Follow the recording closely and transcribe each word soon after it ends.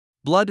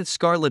Blood,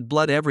 scarlet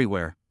blood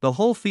everywhere, the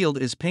whole field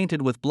is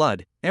painted with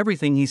blood,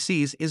 everything he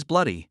sees is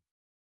bloody.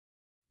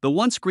 The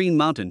once green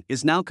mountain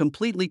is now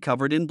completely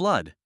covered in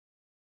blood.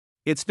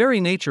 Its very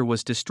nature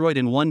was destroyed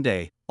in one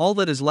day, all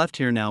that is left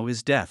here now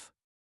is death.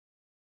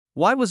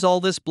 Why was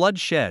all this blood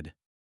shed?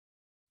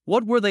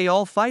 What were they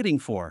all fighting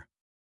for?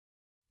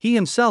 He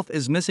himself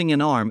is missing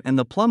an arm and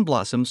the plum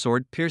blossom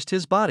sword pierced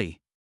his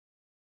body.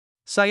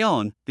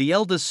 Sion, the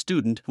eldest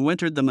student who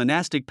entered the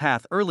monastic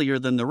path earlier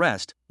than the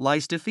rest,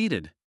 lies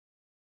defeated.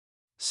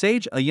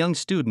 Sage, a young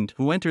student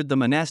who entered the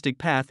monastic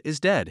path, is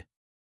dead.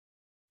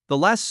 The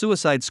last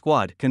suicide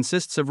squad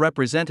consists of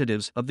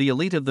representatives of the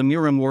elite of the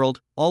Murim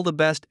world, all the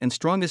best and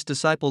strongest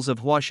disciples of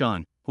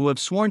Huashan, who have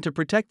sworn to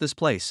protect this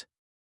place.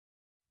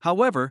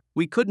 However,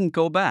 we couldn't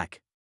go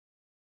back.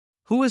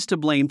 Who is to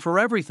blame for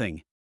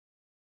everything?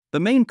 The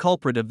main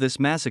culprit of this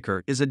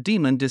massacre is a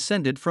demon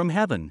descended from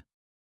heaven.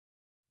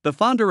 The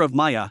founder of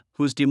Maya,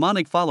 whose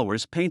demonic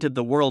followers painted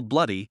the world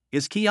bloody,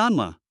 is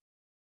Kianma.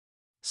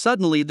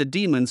 Suddenly the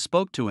demon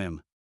spoke to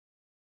him.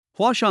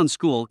 Huashan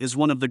School is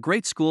one of the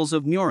great schools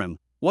of Murim.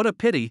 What a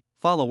pity,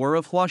 follower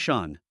of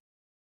Huashan.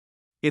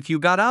 If you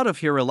got out of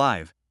here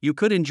alive, you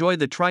could enjoy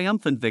the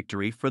triumphant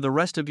victory for the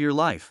rest of your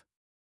life.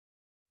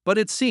 But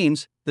it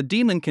seems, the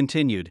demon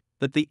continued,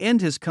 that the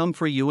end has come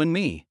for you and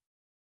me.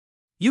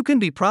 You can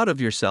be proud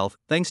of yourself,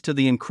 thanks to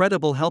the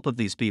incredible help of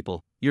these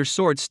people, your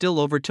sword still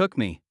overtook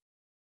me.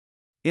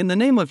 In the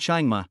name of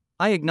Changma,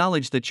 I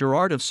acknowledge that your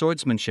art of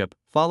swordsmanship,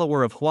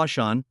 follower of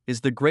Huashan,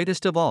 is the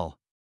greatest of all.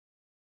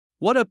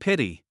 What a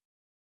pity!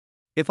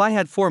 If I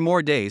had 4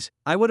 more days,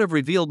 I would have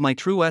revealed my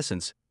true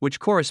essence, which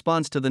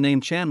corresponds to the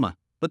name Chanma,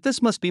 but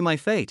this must be my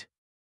fate.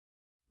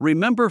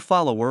 Remember,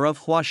 follower of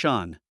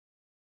Huashan.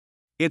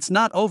 It's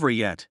not over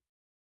yet.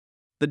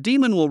 The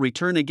demon will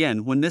return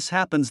again. When this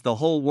happens, the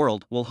whole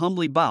world will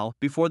humbly bow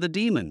before the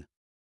demon.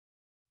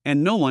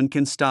 And no one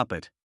can stop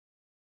it.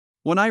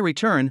 When I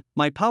return,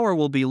 my power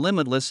will be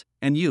limitless,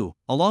 and you,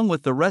 along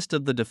with the rest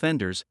of the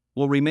defenders,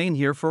 will remain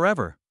here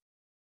forever.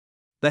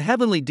 The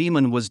heavenly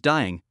demon was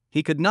dying.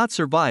 He could not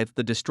survive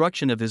the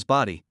destruction of his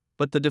body,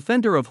 but the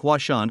defender of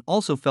Huashan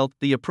also felt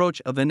the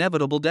approach of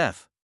inevitable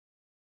death.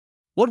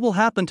 What will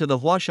happen to the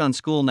Huashan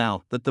School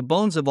now that the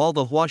bones of all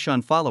the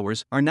Huashan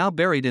followers are now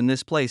buried in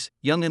this place,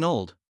 young and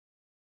old?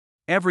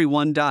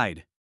 Everyone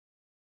died.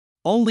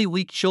 Only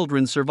weak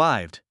children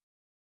survived.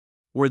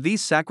 Were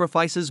these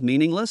sacrifices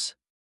meaningless?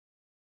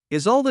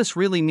 Is all this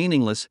really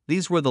meaningless?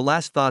 These were the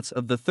last thoughts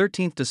of the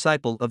 13th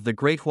disciple of the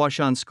great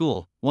Huashan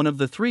School, one of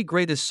the 3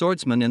 greatest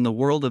swordsmen in the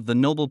world of the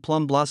noble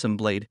plum blossom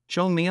blade,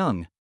 Chon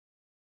Myong.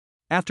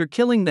 After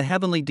killing the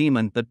heavenly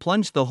demon that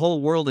plunged the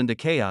whole world into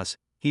chaos,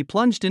 he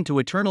plunged into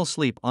eternal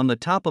sleep on the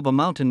top of a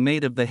mountain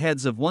made of the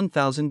heads of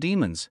 1,000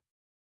 demons.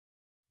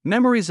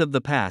 Memories of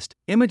the past,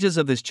 images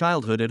of his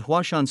childhood at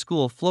Huashan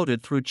School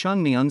floated through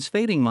Chon Myong's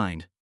fading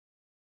mind.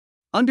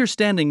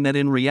 Understanding that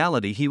in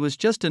reality he was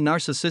just a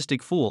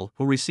narcissistic fool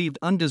who received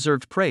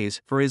undeserved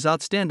praise for his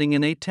outstanding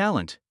innate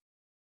talent.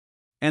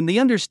 And the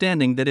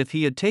understanding that if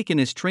he had taken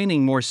his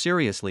training more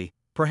seriously,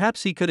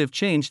 perhaps he could have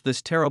changed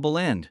this terrible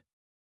end.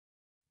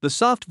 The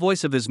soft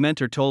voice of his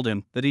mentor told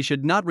him that he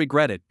should not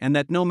regret it and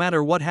that no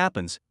matter what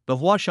happens, the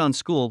Huashan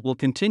School will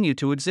continue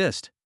to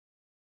exist.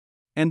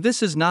 And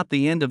this is not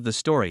the end of the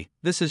story,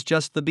 this is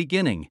just the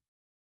beginning.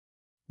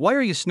 Why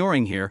are you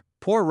snoring here,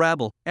 poor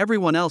rabble?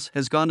 Everyone else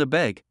has gone to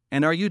beg,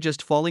 and are you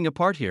just falling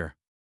apart here?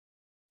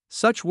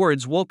 Such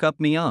words woke up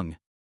Myong.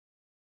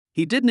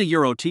 He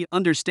didn't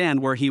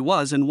understand where he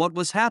was and what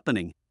was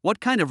happening. What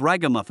kind of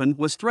ragamuffin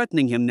was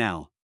threatening him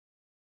now?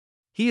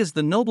 He is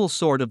the noble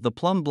sword of the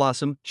plum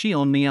blossom,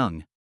 Chon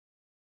Myong.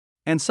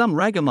 And some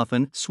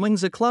ragamuffin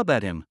swings a club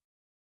at him.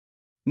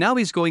 Now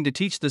he's going to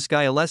teach this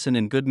guy a lesson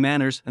in good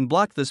manners and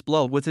block this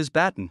blow with his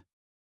baton.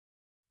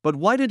 But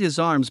why did his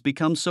arms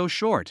become so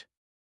short?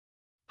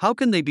 How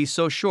can they be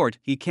so short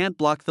he can't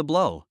block the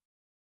blow?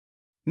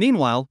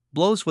 Meanwhile,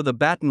 blows with a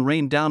baton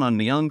rained down on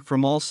Myong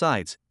from all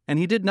sides, and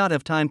he did not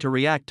have time to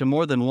react to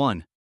more than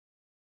one.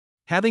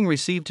 Having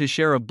received his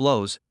share of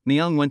blows,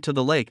 Myong went to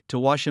the lake to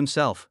wash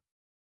himself.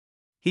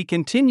 He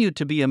continued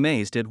to be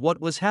amazed at what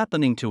was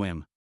happening to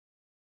him.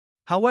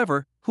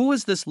 However, who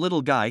is this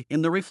little guy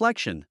in the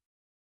reflection?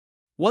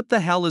 What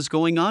the hell is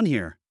going on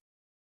here?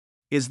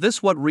 Is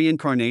this what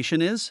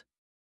reincarnation is?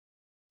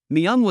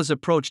 Myong was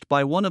approached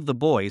by one of the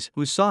boys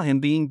who saw him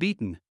being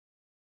beaten,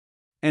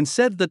 and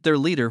said that their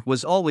leader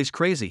was always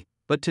crazy,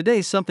 but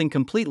today something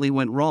completely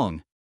went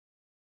wrong.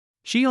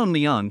 Chon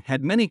Myong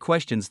had many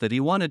questions that he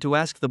wanted to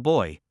ask the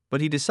boy,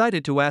 but he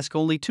decided to ask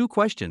only 2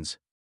 questions.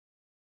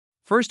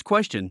 First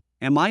question,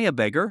 am I a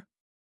beggar?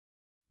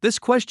 This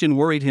question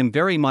worried him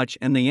very much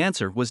and the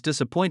answer was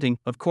disappointing.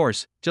 Of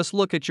course, just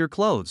look at your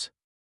clothes.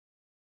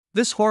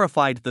 This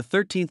horrified the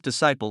 13th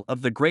disciple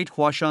of the great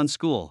Huashan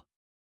School.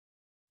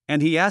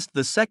 And he asked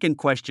the second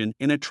question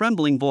in a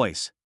trembling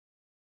voice.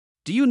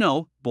 Do you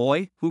know,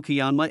 boy, who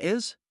Kianma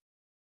is?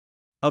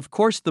 Of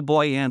course the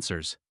boy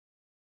answers.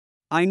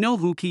 I know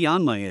who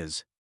Kianma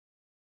is.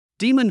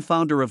 Demon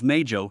founder of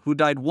Mejo who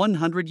died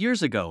 100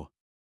 years ago.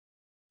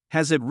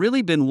 Has it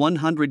really been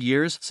 100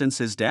 years since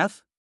his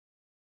death?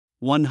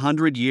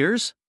 100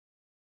 years?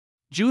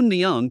 Chon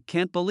Myong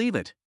can't believe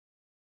it.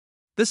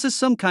 This is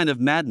some kind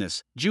of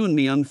madness, Chon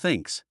Myong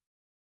thinks.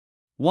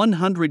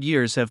 100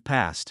 years have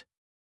passed.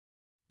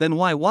 Then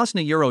why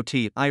wasn't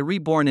I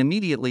reborn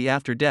immediately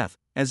after death,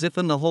 as if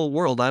in the whole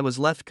world I was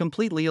left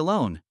completely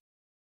alone?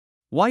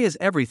 Why is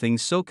everything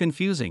so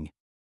confusing?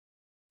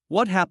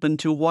 What happened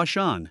to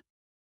Huashan?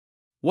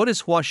 What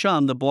is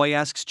Huashan? The boy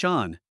asks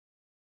Chon.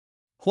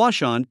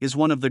 Huashan is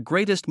one of the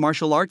greatest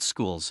martial arts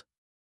schools.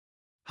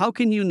 How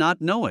can you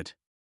not know it?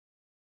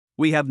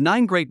 We have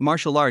 9 great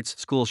martial arts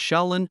schools,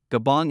 Shaolin,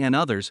 Gabong and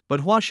others, but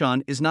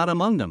Huashan is not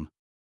among them.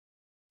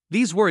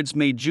 These words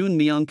made Chon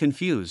Myong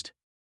confused.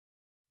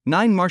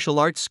 9 martial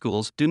arts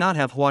schools do not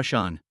have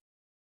Huashan.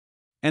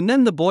 And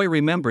then the boy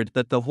remembered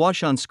that the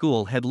Huashan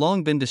school had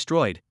long been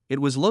destroyed. It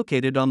was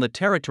located on the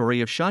territory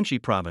of Shanxi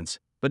province,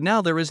 but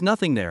now there is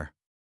nothing there.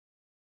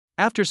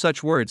 After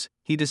such words,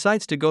 he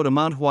decides to go to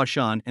Mount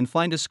Huashan and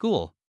find a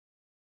school.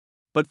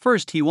 But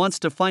first he wants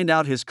to find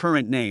out his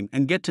current name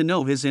and get to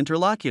know his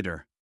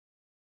interlocutor.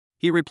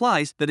 He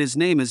replies that his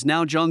name is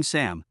now Jong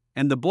Sam,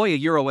 and the boy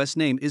Euro's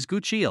name is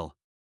Guchil.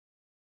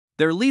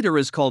 Their leader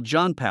is called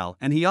Jonpal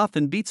and he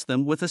often beats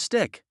them with a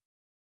stick.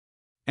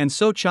 And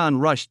so Chon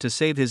rushed to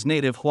save his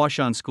native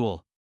Huashan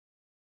school.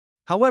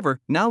 However,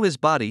 now his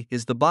body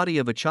is the body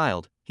of a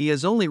child, he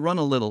has only run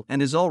a little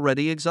and is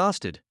already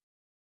exhausted.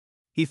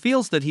 He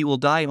feels that he will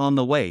die on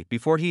the way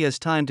before he has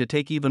time to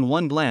take even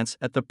one glance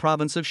at the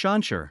province of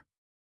Shanxi.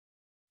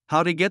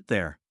 How to get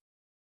there?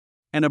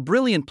 And a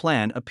brilliant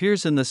plan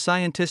appears in the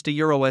scientist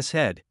Euro's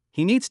head.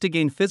 He needs to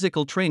gain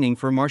physical training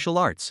for martial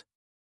arts.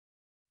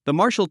 The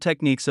martial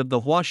techniques of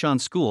the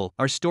Huashan school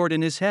are stored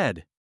in his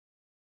head.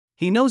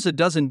 He knows a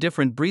dozen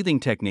different breathing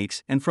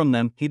techniques, and from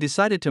them he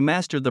decided to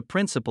master the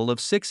principle of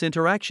 6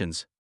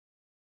 interactions.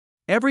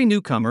 Every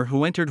newcomer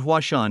who entered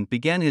Huashan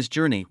began his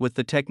journey with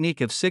the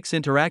technique of 6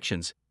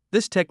 interactions.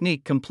 This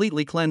technique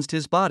completely cleansed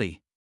his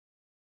body.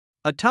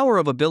 A tower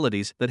of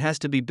abilities that has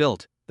to be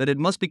built, that it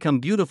must become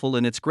beautiful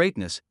in its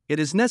greatness. It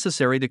is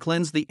necessary to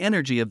cleanse the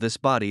energy of this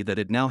body that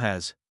it now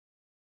has.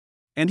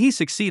 And he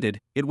succeeded.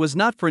 It was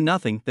not for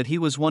nothing that he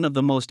was one of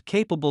the most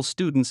capable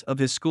students of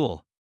his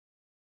school.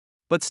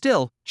 But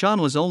still,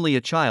 Chon was only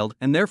a child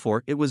and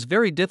therefore it was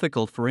very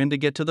difficult for him to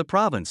get to the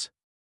province.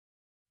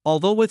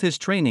 Although with his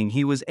training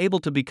he was able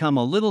to become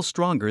a little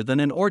stronger than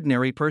an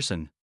ordinary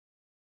person.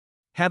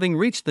 Having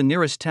reached the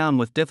nearest town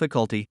with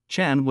difficulty,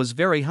 Chan was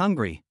very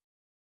hungry.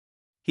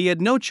 He had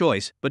no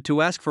choice but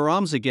to ask for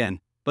alms again,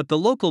 but the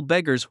local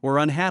beggars were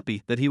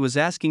unhappy that he was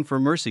asking for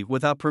mercy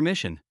without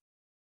permission.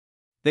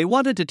 They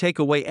wanted to take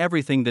away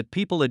everything that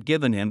people had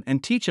given him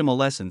and teach him a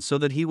lesson so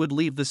that he would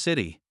leave the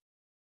city.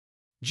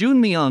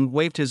 Chon Myong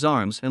waved his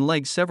arms and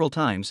legs several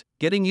times,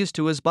 getting used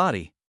to his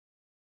body,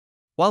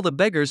 while the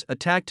beggars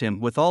attacked him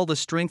with all the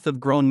strength of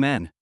grown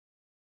men.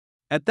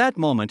 At that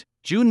moment,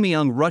 Chon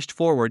Myong rushed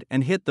forward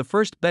and hit the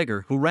first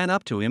beggar who ran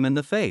up to him in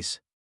the face.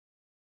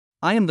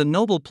 "I am the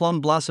noble plum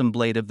blossom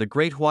blade of the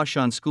great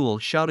Huashan school,"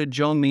 shouted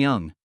Chon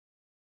Myong.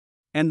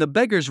 And the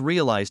beggars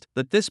realized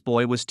that this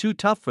boy was too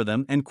tough for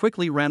them and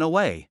quickly ran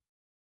away.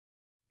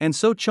 And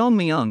so Chon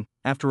Myong,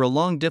 after a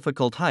long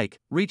difficult hike,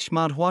 reached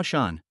Mount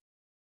Huashan.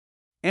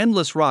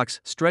 Endless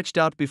rocks stretched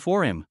out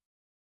before him.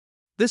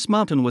 This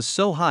mountain was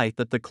so high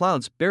that the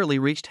clouds barely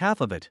reached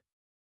half of it.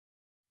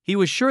 He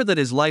was sure that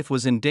his life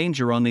was in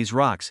danger on these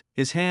rocks.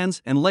 His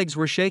hands and legs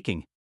were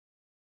shaking.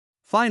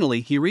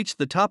 Finally he reached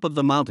the top of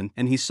the mountain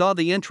and he saw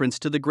the entrance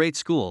to the great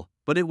school,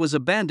 but it was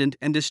abandoned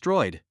and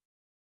destroyed.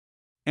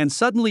 And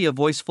suddenly a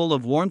voice full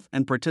of warmth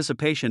and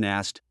participation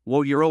asked,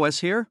 "Wo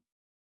Euros here?"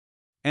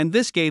 And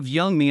this gave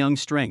young Myong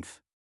strength.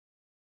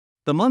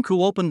 The monk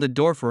who opened the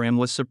door for him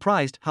was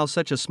surprised how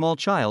such a small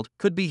child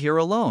could be here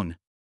alone.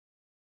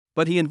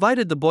 But he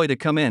invited the boy to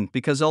come in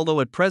because although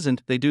at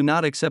present they do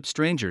not accept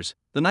strangers,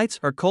 the nights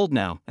are cold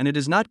now and it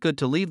is not good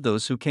to leave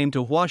those who came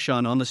to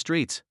Huashan on the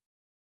streets.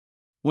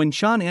 When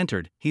Chon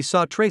entered, he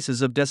saw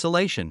traces of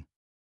desolation.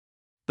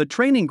 The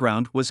training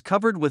ground was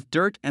covered with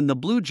dirt and the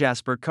blue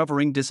jasper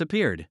covering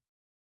disappeared.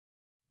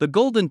 The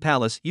golden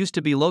palace used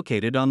to be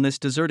located on this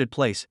deserted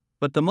place,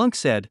 but the monk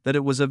said that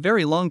it was a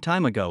very long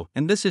time ago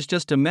and this is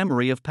just a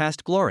memory of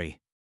past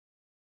glory.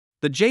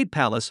 The jade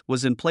palace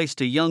was in place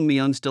to young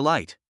Myong's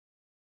delight.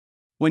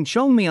 When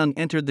Chon Myong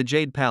entered the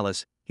jade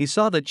palace, he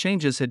saw that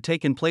changes had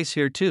taken place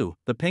here too.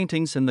 The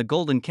paintings and the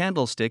golden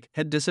candlestick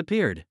had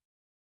disappeared.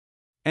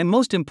 And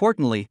most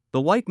importantly, the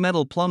white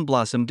metal plum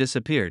blossom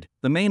disappeared,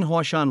 the main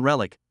Huashan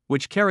relic,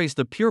 which carries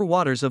the pure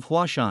waters of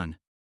Huashan.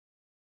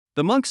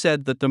 The monk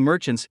said that the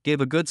merchants gave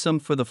a good sum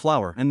for the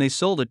flower and they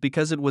sold it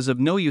because it was of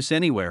no use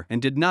anywhere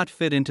and did not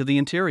fit into the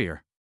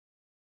interior.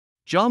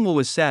 Jongwoo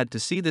was sad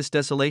to see this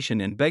desolation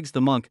and begs the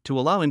monk to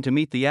allow him to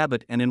meet the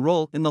abbot and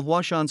enroll in the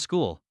Huashan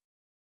school.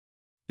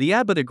 The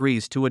abbot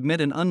agrees to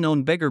admit an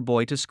unknown beggar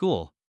boy to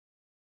school.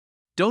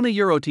 Dona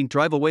Eurotine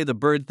drive away the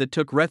bird that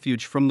took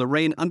refuge from the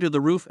rain under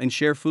the roof and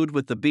share food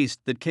with the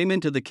beast that came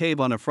into the cave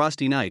on a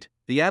frosty night.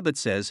 The abbot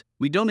says,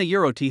 "We Dona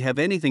Eurotine have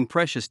anything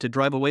precious to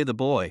drive away the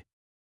boy."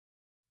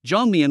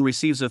 Chon Myong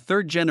receives a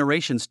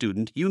third-generation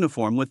student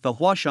uniform with the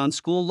Huashan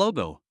School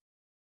logo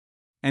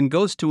and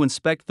goes to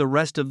inspect the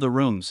rest of the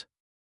rooms,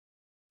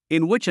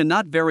 in which a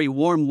not very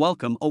warm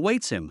welcome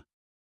awaits him.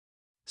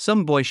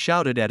 Some boy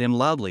shouted at him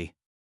loudly.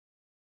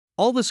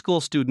 All the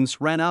school students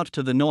ran out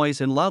to the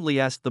noise and loudly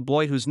asked the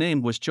boy, whose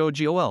name was Cho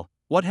Joel,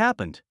 what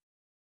happened.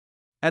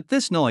 At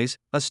this noise,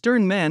 a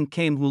stern man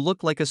came who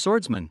looked like a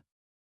swordsman.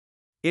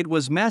 It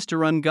was Master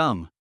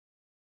Ungum.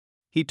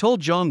 He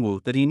told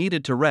Jongwoo that he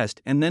needed to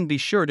rest and then be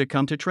sure to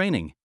come to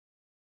training.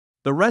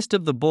 The rest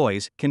of the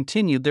boys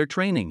continued their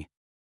training.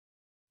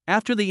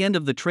 After the end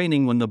of the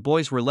training, when the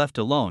boys were left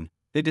alone,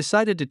 they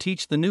decided to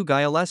teach the new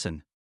guy a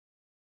lesson.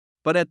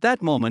 But at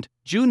that moment,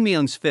 Chon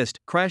Myong's fist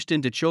crashed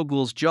into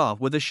Chogul's jaw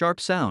with a sharp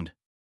sound.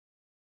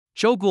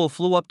 Chogul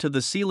flew up to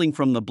the ceiling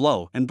from the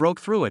blow and broke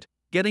through it,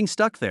 getting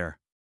stuck there.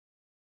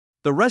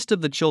 The rest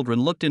of the children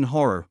looked in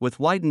horror with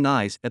widened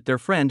eyes at their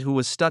friend who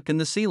was stuck in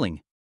the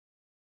ceiling.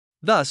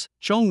 Thus,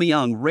 Chon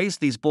Myong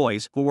raised these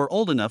boys who were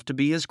old enough to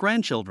be his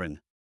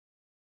grandchildren.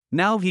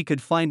 Now he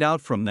could find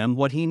out from them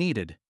what he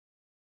needed.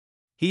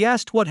 He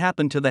asked what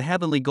happened to the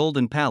heavenly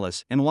golden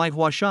palace and why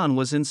Huashan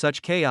was in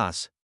such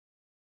chaos.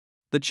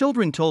 The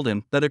children told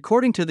him that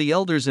according to the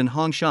elders in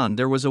Huashan,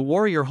 there was a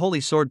warrior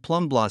holy sword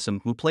Plum Blossom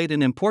who played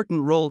an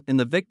important role in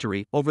the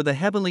victory over the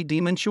heavenly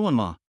demon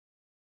Chuanma.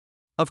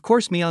 Of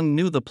course, Myong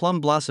knew the Plum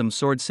Blossom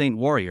sword saint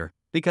warrior,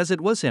 because it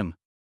was him.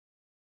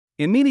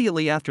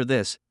 Immediately after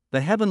this,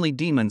 the heavenly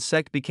demon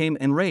sect became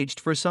enraged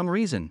for some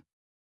reason.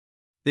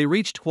 They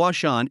reached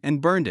Huashan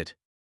and burned it.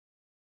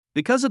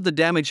 Because of the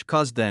damage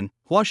caused then,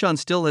 Huashan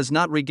still has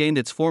not regained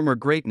its former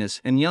greatness,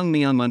 and young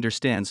Myong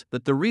understands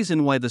that the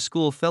reason why the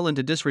school fell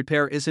into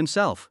disrepair is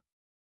himself.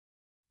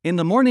 In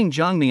the morning,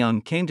 Chon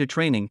Myong came to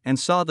training and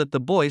saw that the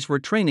boys were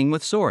training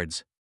with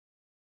swords.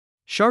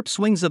 Sharp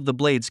swings of the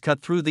blades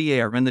cut through the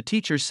air, and the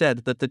teacher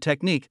said that the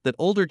technique that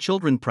older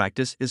children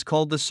practice is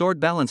called the sword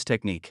balance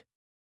technique.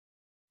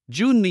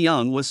 Chon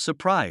Myong was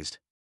surprised.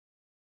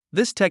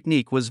 This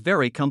technique was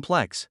very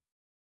complex.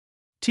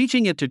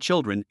 Teaching it to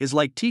children is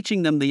like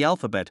teaching them the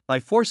alphabet by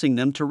forcing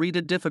them to read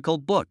a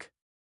difficult book.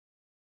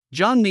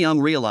 Chon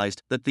Myong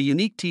realized that the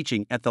unique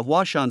teaching at the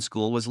Huashan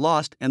School was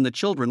lost and the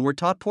children were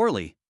taught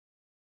poorly.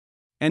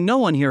 And no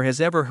one here has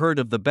ever heard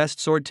of the best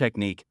sword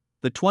technique,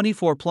 the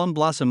 24 Plum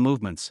Blossom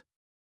movements.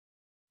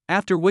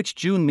 After which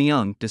Chon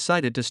Myong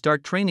decided to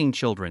start training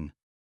children.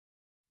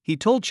 He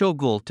told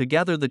Chogul to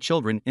gather the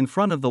children in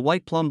front of the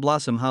White Plum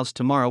Blossom house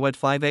tomorrow at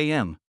 5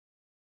 a.m.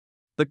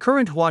 The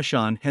current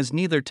Huashan has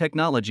neither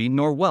technology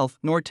nor wealth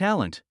nor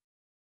talent.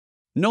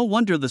 No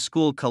wonder the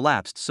school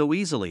collapsed so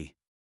easily.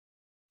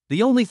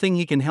 The only thing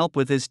he can help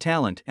with is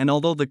talent, and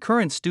although the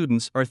current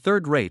students are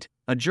third-rate,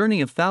 a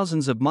journey of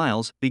thousands of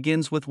miles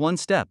begins with one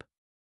step.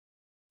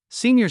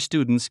 Senior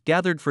students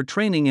gathered for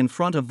training in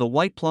front of the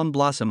White Plum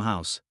Blossom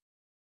house.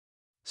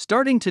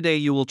 Starting today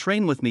you will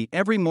train with me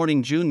every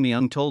morning, Chon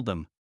Myong told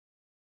them.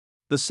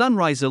 The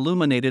sunrise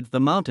illuminated the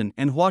mountain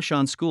and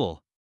Huashan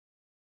School.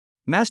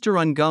 Master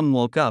Ungum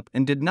woke up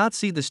and did not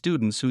see the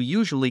students who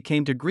usually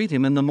came to greet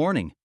him in the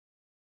morning.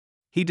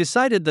 He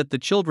decided that the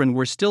children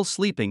were still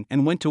sleeping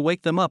and went to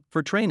wake them up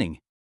for training.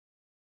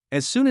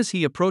 As soon as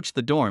he approached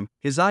the dorm,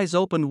 his eyes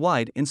opened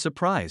wide in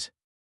surprise.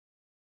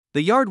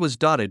 The yard was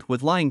dotted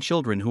with lying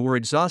children who were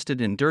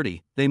exhausted and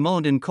dirty. They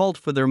moaned and called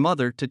for their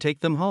mother to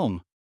take them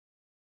home.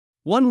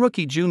 One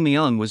rookie, Chon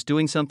Myong, was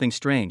doing something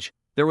strange.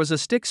 There was a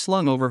stick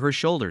slung over her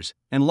shoulders,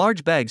 and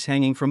large bags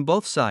hanging from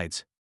both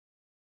sides.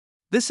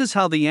 This is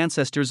how the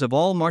ancestors of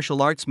all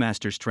martial arts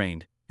masters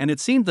trained, and it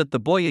seemed that the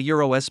boy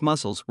Euro's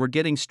muscles were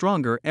getting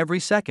stronger every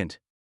second.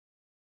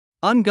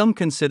 Ungum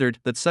considered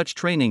that such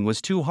training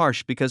was too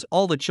harsh because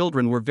all the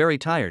children were very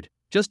tired,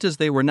 just as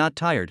they were not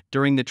tired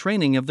during the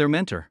training of their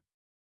mentor.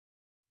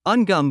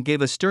 Ungum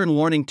gave a stern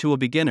warning to a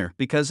beginner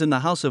because in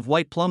the House of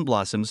White Plum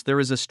Blossoms there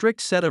is a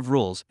strict set of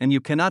rules and you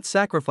cannot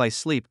sacrifice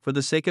sleep for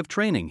the sake of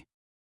training.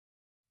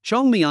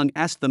 Chon Myong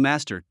asked the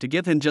master to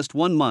give him just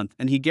 1 month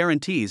and he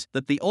guarantees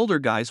that the older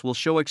guys will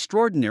show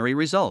extraordinary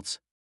results.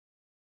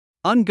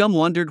 Ungum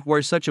wondered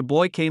where such a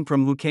boy came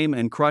from who came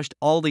and crushed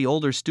all the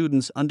older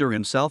students under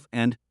himself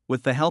and,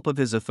 with the help of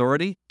his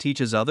authority,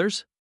 teaches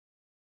others?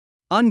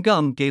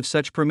 Ungum gave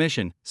such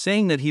permission,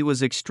 saying that he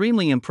was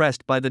extremely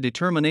impressed by the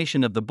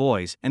determination of the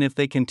boys and if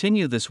they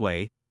continue this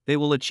way, they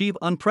will achieve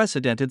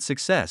unprecedented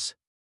success.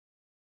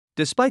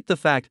 Despite the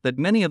fact that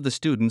many of the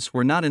students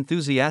were not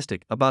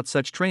enthusiastic about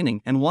such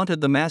training and wanted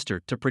the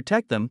master to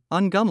protect them,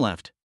 Ungum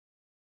left.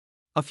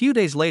 A few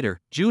days later,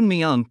 Chon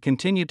Myong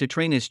continued to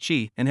train his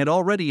chi and had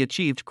already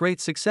achieved great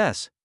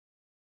success.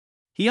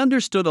 He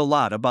understood a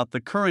lot about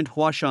the current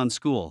Huashan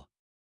School.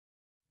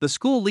 The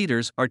school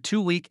leaders are too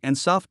weak and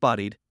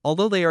soft-bodied,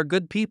 although they are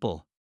good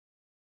people.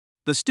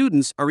 The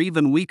students are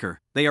even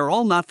weaker. They are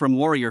all not from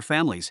warrior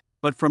families,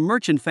 but from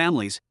merchant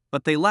families,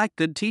 but they lack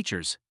good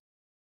teachers.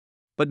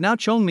 But now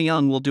Chon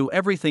Myong will do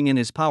everything in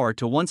his power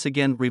to once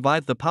again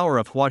revive the power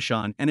of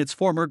Huashan and its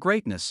former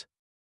greatness.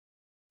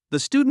 The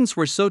students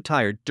were so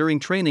tired during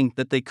training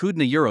that they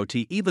couldn't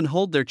even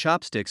hold their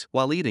chopsticks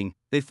while eating.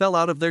 They fell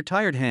out of their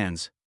tired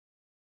hands.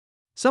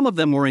 Some of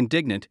them were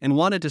indignant and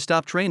wanted to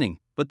stop training,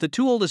 but the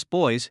two oldest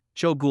boys,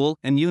 Cho Gul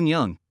and Yoon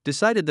Young,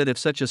 decided that if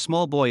such a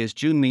small boy as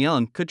Chon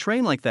Myong could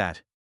train like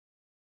that,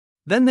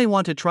 then they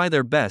want to try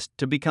their best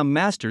to become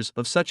masters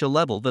of such a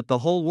level that the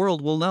whole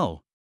world will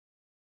know.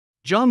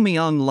 Chon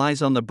Myong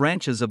lies on the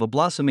branches of a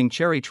blossoming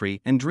cherry tree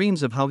and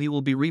dreams of how he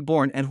will be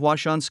reborn at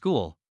Huashan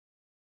School.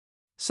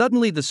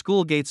 Suddenly the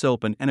school gates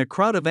open and a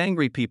crowd of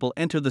angry people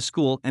enter the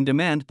school and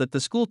demand that the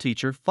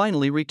schoolteacher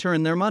finally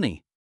return their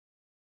money.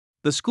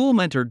 The school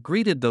mentor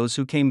greeted those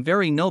who came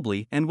very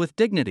nobly and with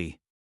dignity.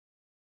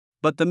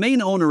 But the main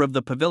owner of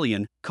the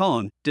pavilion,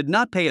 Kong, did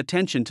not pay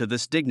attention to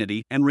this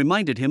dignity and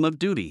reminded him of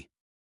duty.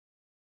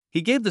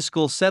 He gave the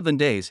school 7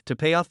 days to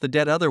pay off the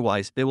debt,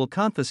 otherwise they will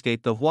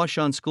confiscate the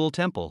Huashan School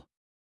temple.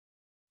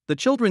 The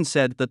children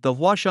said that the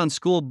Huashan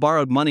School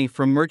borrowed money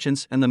from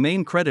merchants and the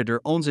main creditor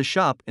owns a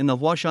shop in the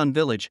Huashan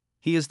village.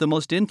 He is the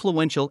most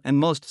influential and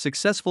most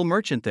successful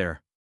merchant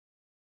there.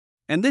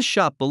 And this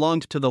shop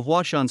belonged to the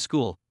Huashan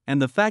School,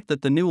 and the fact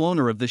that the new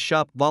owner of this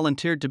shop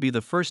volunteered to be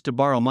the first to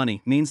borrow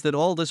money means that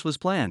all this was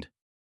planned.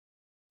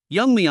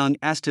 Young Myung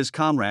asked his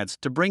comrades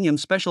to bring him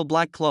special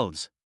black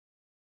clothes.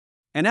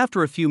 And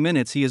after a few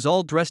minutes he is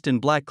all dressed in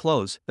black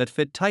clothes that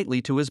fit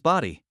tightly to his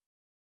body.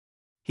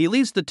 He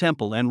leaves the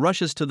temple and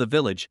rushes to the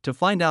village to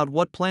find out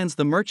what plans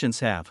the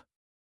merchants have.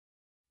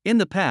 In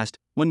the past,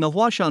 when the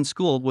Huashan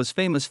School was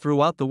famous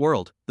throughout the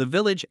world, the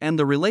village and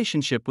the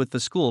relationship with the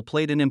school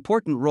played an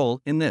important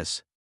role in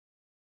this.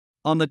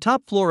 On the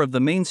top floor of the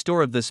main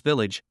store of this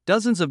village,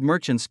 dozens of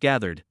merchants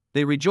gathered.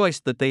 They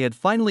rejoiced that they had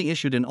finally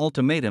issued an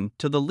ultimatum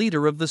to the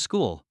leader of the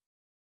school.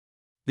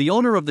 The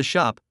owner of the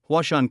shop,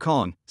 Huashan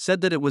Kong,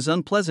 said that it was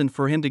unpleasant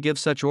for him to give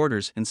such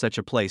orders in such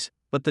a place,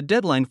 but the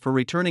deadline for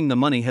returning the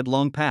money had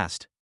long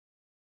passed.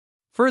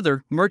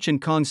 Further,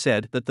 Merchant Kong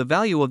said that the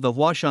value of the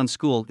Huashan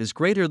School is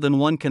greater than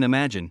one can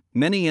imagine.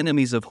 Many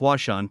enemies of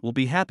Huashan will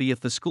be happy if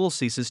the school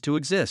ceases to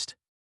exist.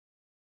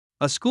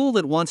 A school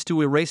that wants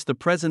to erase the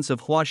presence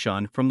of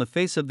Huashan from the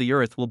face of the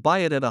earth will buy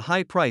it at a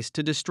high price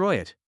to destroy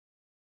it.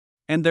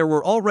 And there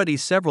were already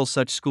several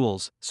such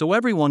schools, so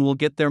everyone will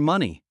get their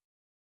money.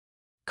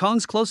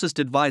 Kong's closest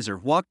advisor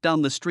walked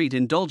down the street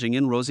indulging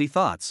in rosy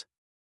thoughts.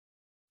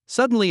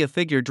 Suddenly a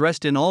figure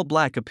dressed in all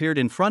black appeared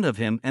in front of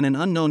him and an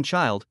unknown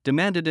child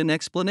demanded an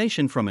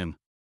explanation from him.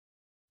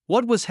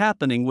 What was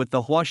happening with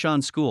the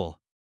Huashan School?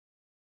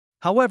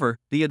 However,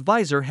 the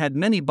advisor had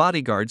many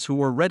bodyguards who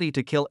were ready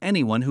to kill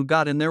anyone who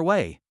got in their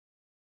way.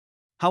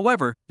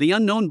 However, the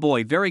unknown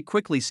boy very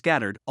quickly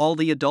scattered all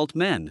the adult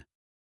men.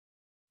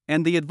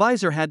 And the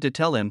advisor had to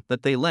tell him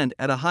that they lend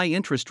at a high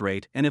interest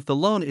rate, and if the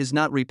loan is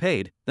not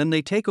repaid, then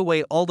they take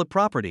away all the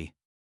property.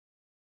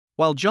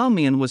 While Chon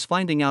Myong was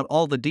finding out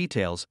all the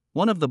details,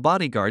 one of the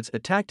bodyguards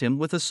attacked him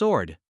with a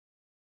sword.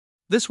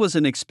 This was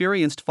an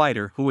experienced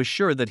fighter who was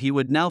sure that he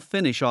would now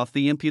finish off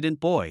the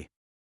impudent boy.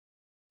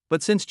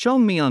 But since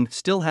Chon Myong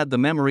still had the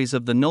memories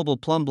of the noble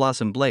plum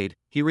blossom blade,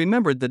 he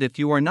remembered that if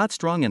you are not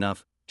strong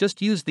enough,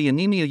 just use the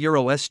anemia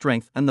Euro-S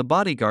strength, and the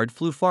bodyguard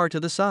flew far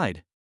to the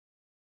side.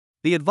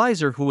 The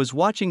advisor who was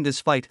watching this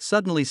fight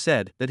suddenly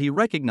said that he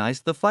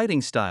recognized the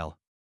fighting style.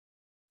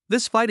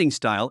 This fighting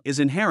style is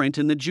inherent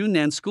in the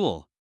Junnan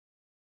School.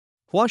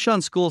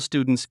 Huashan School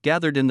students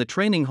gathered in the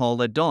training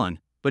hall at dawn,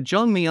 but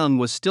Chon Myong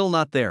was still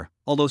not there,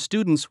 although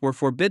students were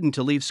forbidden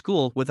to leave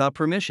school without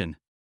permission.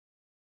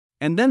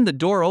 And then the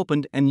door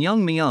opened and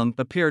Young Myong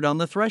appeared on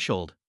the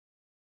threshold.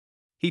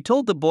 He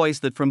told the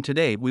boys that from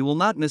today we will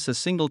not miss a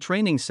single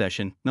training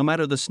session, no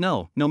matter the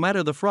snow, no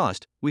matter the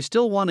frost, we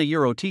still want a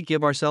Euro to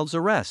give ourselves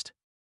a rest.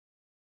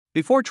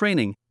 Before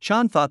training,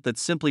 Chon thought that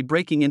simply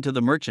breaking into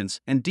the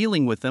merchants and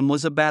dealing with them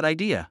was a bad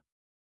idea.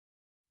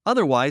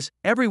 Otherwise,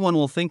 everyone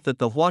will think that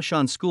the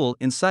Huashan School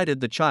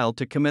incited the child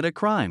to commit a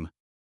crime.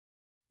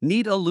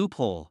 Need a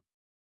loophole.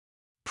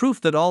 Proof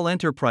that all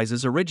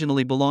enterprises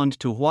originally belonged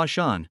to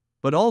Huashan,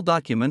 but all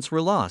documents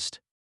were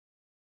lost.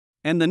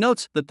 And the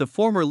notes that the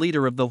former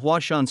leader of the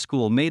Huashan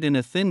School made in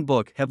a thin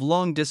book have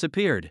long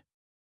disappeared.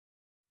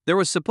 There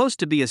was supposed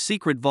to be a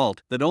secret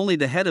vault that only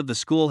the head of the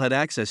school had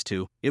access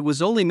to. It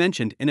was only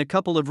mentioned in a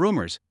couple of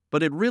rumors,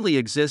 but it really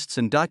exists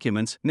and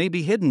documents may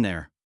be hidden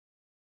there.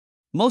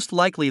 Most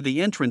likely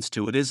the entrance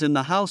to it is in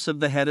the house of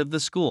the head of the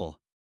school.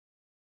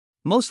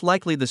 Most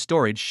likely the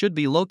storage should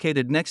be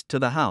located next to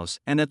the house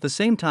and at the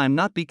same time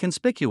not be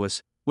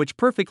conspicuous, which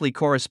perfectly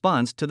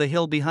corresponds to the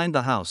hill behind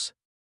the house.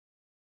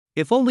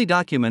 If only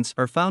documents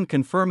are found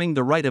confirming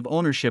the right of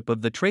ownership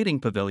of the trading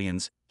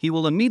pavilions, he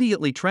will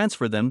immediately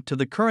transfer them to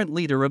the current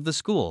leader of the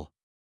school.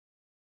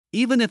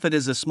 Even if it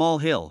is a small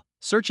hill,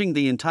 searching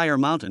the entire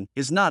mountain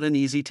is not an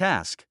easy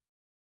task.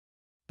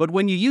 But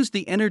when you use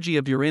the energy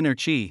of your inner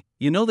chi,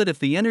 you know that if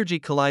the energy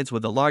collides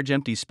with a large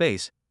empty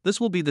space,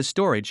 this will be the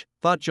storage,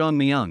 thought Chon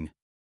Myong.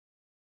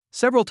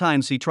 Several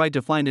times he tried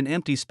to find an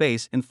empty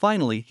space and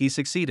finally he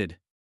succeeded.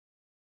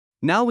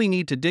 Now we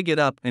need to dig it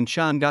up, and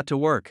Chon got to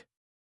work.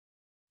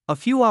 A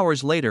few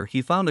hours later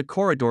he found a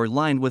corridor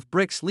lined with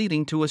bricks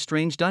leading to a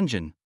strange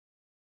dungeon.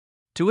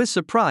 To his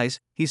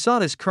surprise, he saw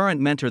his current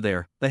mentor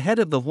there, the head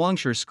of the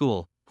Huashan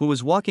School, who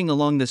was walking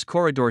along this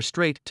corridor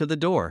straight to the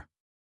door.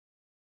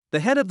 The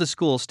head of the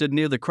school stood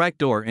near the cracked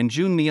door, and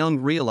Chon Myong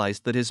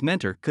realized that his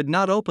mentor could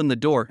not open the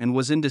door and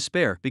was in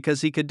despair because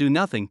he could do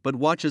nothing but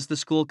watch as the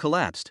school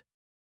collapsed.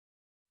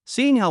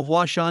 Seeing how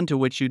Huashan, to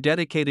which you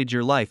dedicated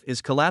your life,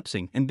 is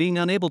collapsing and being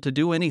unable to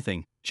do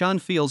anything, Chon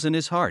feels in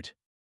his heart.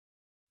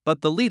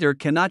 But the leader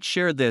cannot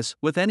share this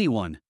with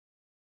anyone.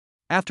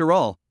 After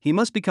all, he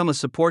must become a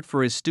support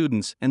for his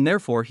students, and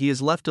therefore he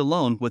is left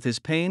alone with his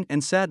pain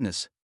and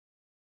sadness.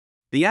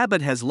 The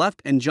abbot has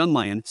left, and Chon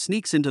Myong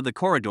sneaks into the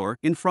corridor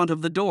in front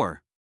of the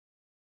door.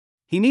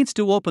 He needs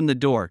to open the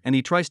door, and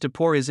he tries to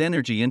pour his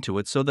energy into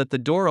it so that the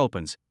door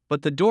opens,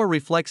 but the door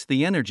reflects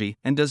the energy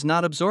and does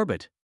not absorb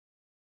it.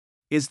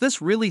 Is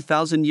this really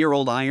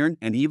 1,000-year-old iron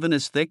and even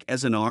as thick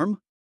as an arm?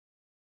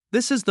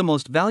 This is the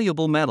most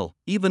valuable metal,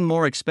 even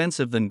more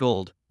expensive than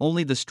gold.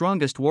 Only the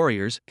strongest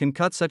warriors can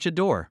cut such a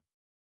door.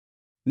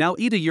 Now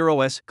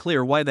 €is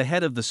clear why the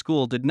head of the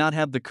school did not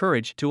have the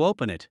courage to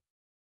open it.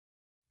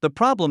 The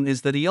problem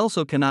is that he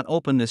also cannot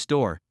open this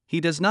door.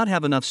 He does not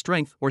have enough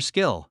strength or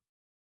skill.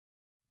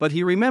 But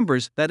he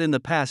remembers that in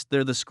the past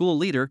the school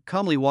leader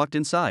calmly walked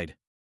inside.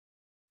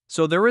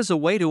 So there is a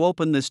way to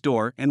open this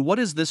door, and what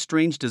is this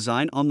strange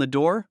design on the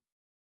door?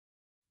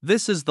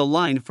 This is the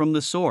line from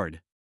the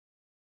sword.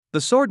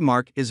 The sword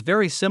mark is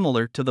very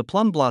similar to the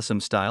plum blossom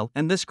style,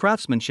 and this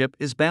craftsmanship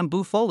is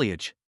bamboo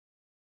foliage.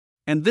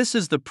 And this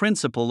is the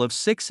principle of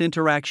 6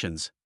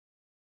 interactions.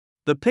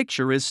 The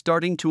picture is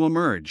starting to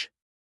emerge.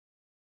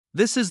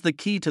 This is the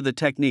key to the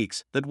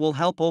techniques that will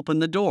help open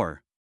the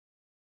door.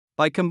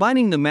 By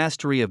combining the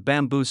mastery of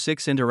bamboo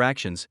 6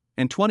 interactions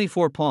and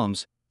 24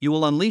 palms, you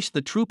will unleash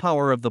the true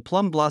power of the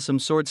plum blossom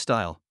sword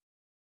style.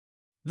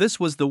 This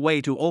was the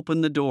way to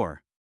open the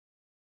door.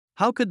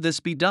 How could this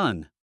be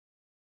done?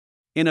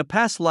 In a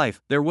past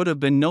life, there would have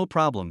been no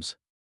problems.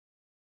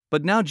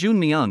 But now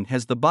Chon Myong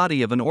has the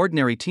body of an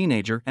ordinary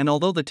teenager, and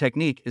although the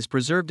technique is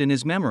preserved in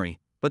his memory,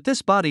 but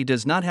this body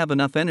does not have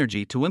enough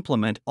energy to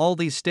implement all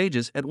these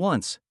stages at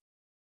once.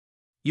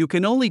 You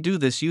can only do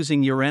this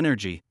using your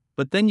energy,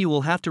 but then you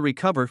will have to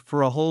recover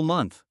for a whole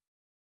month.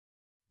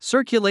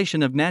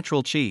 Circulation of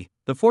natural qi,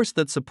 the force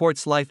that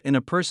supports life in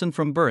a person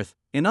from birth,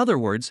 in other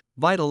words,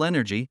 vital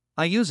energy,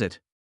 I use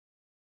it.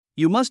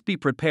 You must be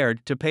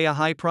prepared to pay a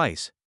high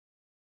price.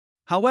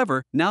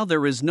 However, now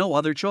there is no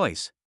other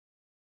choice.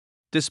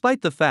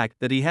 Despite the fact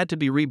that he had to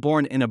be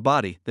reborn in a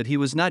body that he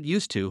was not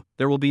used to,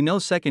 there will be no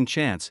second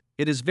chance.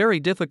 It is very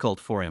difficult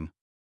for him.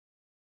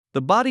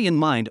 The body and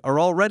mind are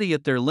already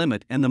at their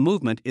limit, and the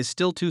movement is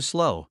still too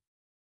slow.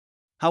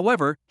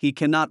 However, he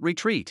cannot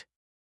retreat.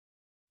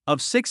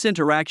 Of 6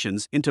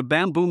 interactions into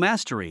bamboo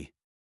mastery.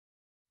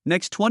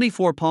 Next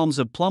 24 palms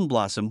of plum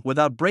blossom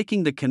without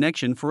breaking the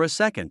connection for a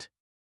second.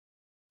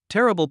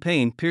 Terrible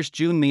pain pierced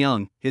Chon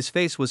Myong, his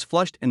face was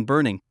flushed and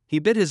burning, he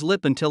bit his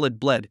lip until it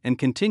bled and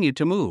continued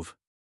to move.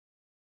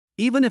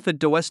 Even if it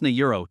does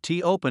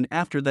not open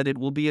after that, it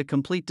will be a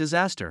complete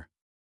disaster.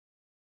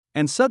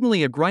 And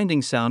suddenly a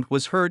grinding sound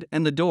was heard,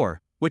 and the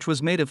door, which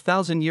was made of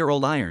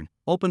 1,000-year-old iron,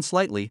 opened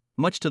slightly,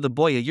 much to the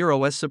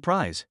boy's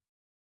surprise.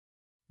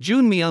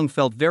 Chon Myong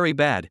felt very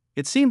bad.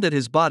 It seemed that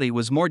his body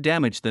was more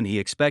damaged than he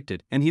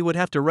expected, and he would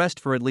have to rest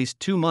for at least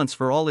 2 months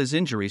for all his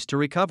injuries to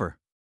recover.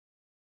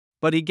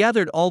 But he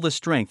gathered all the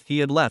strength he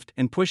had left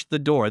and pushed the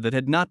door that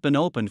had not been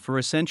opened for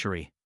a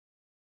century.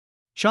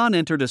 Chon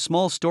entered a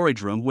small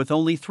storage room with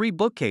only 3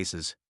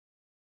 bookcases.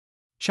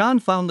 Chon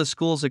found the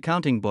school's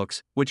accounting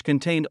books, which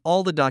contained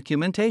all the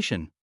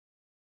documentation.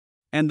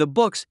 And the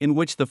books in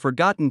which the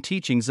forgotten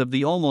teachings of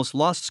the almost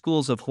lost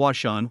schools of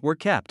Huashan were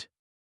kept,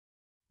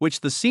 which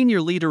the senior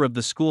leader of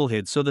the school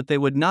hid so that they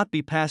would not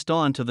be passed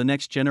on to the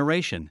next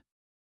generation.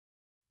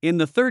 In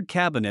the 3rd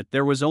cabinet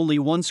there was only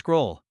 1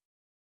 scroll.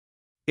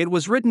 It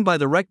was written by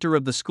the rector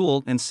of the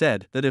school and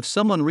said that if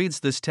someone reads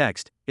this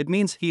text, it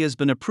means he has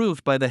been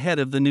approved by the head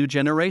of the new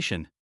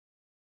generation.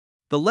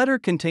 The letter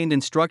contained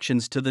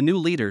instructions to the new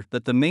leader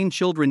that the main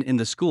children in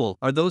the school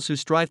are those who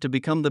strive to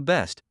become the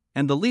best,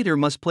 and the leader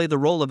must play the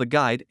role of a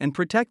guide and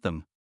protect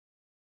them.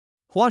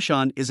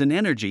 Huashan is an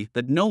energy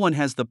that no one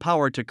has the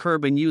power to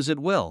curb and use at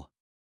will.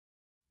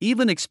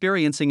 Even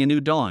experiencing a new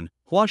dawn,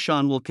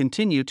 Huashan will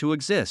continue to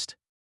exist.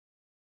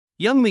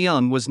 Young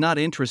Myong was not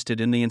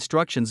interested in the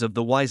instructions of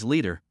the wise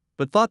leader,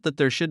 but thought that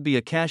there should be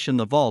a cache in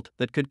the vault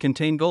that could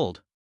contain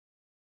gold.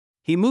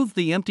 He moved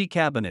the empty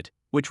cabinet,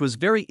 which was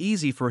very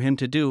easy for him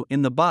to do,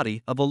 in the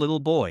body of a little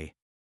boy,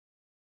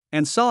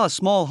 and saw a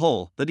small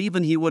hole that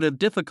even he would have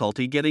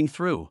difficulty getting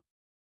through.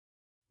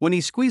 When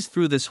he squeezed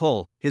through this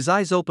hole, his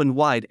eyes opened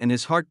wide and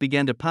his heart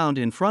began to pound.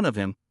 In front of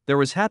him, there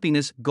was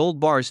happiness, gold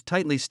bars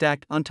tightly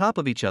stacked on top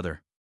of each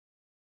other,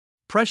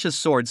 precious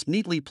swords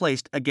neatly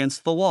placed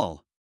against the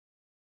wall,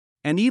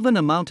 and even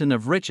a mountain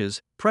of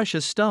riches,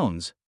 precious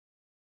stones.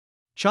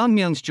 Chon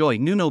Myong's joy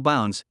knew no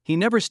bounds. He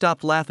never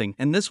stopped laughing,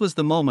 and this was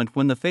the moment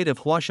when the fate of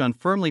Huashan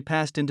firmly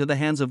passed into the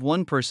hands of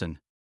one person.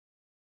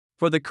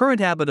 For the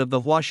current abbot of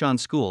the Huashan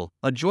School,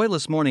 a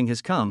joyless morning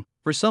has come.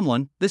 For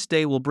someone, this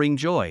day will bring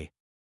joy.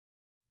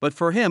 But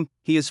for him,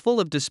 he is full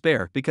of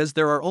despair because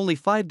there are only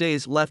 5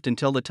 days left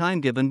until the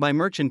time given by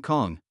Merchant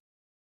Kong.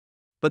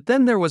 But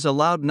then there was a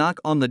loud knock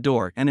on the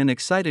door and an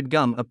excited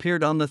Gum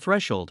appeared on the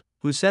threshold,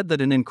 who said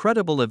that an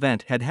incredible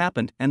event had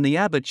happened and the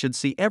abbot should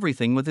see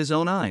everything with his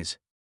own eyes.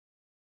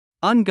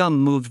 Gum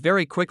moved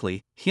very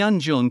quickly.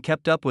 Hyun-jung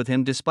kept up with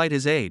him despite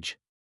his age.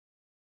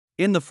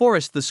 In the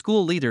forest, the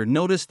school leader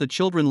noticed the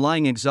children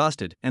lying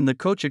exhausted, and the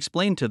coach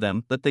explained to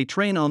them that they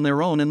train on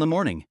their own in the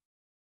morning.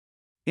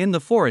 In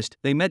the forest,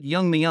 they met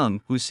young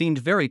Myung, who seemed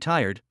very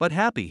tired but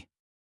happy.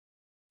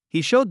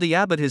 He showed the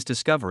abbot his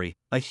discovery,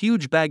 a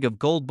huge bag of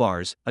gold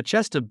bars, a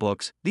chest of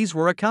books. These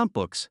were account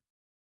books.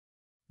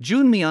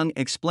 Jun Myung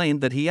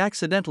explained that he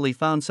accidentally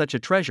found such a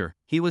treasure.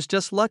 He was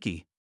just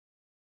lucky.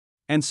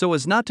 And so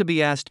as not to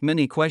be asked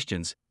many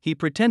questions, he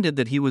pretended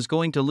that he was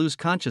going to lose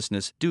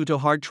consciousness due to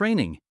hard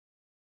training.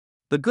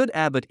 The good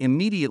abbot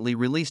immediately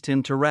released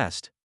him to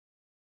rest.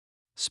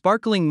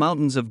 Sparkling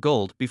mountains of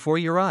gold before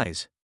your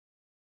eyes.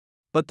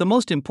 But the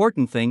most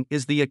important thing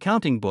is the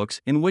accounting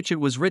books in which it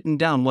was written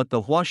down what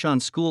the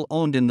Huashan School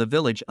owned in the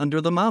village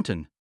under the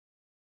mountain.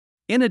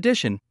 In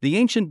addition, the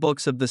ancient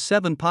books of the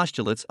 7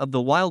 postulates of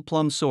the wild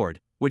plum sword,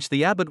 which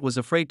the abbot was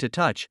afraid to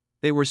touch,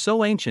 they were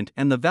so ancient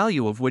and the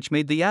value of which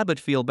made the abbot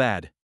feel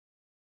bad.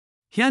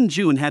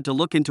 Hyun-jun had to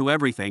look into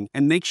everything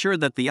and make sure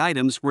that the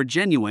items were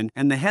genuine,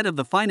 and the head of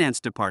the finance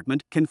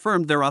department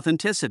confirmed their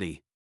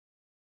authenticity.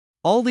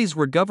 All these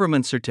were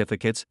government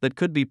certificates that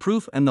could be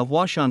proof, and the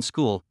Huashan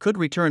School could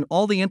return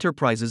all the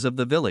enterprises of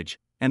the village,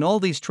 and all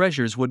these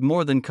treasures would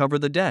more than cover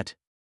the debt.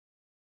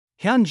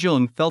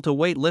 Hyun-jung felt a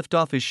weight lift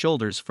off his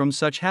shoulders from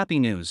such happy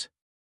news.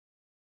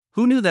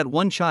 Who knew that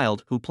one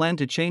child who planned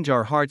to change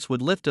our hearts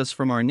would lift us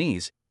from our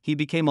knees? He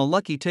became a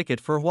lucky ticket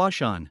for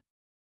Huashan.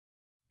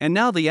 And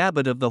now the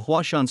abbot of the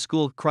Huashan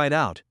School cried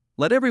out,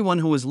 "Let everyone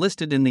who is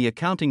listed in the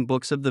accounting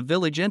books of the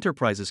village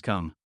enterprises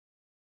come."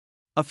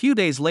 A few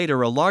days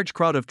later, a large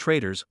crowd of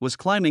traders was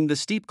climbing the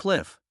steep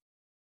cliff.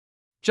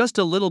 Just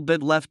a little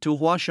bit left to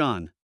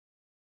Huashan.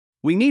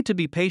 We need to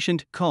be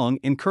patient, Kong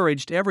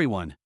encouraged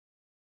everyone.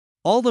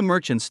 All the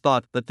merchants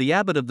thought that the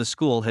abbot of the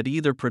school had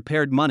either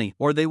prepared money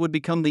or they would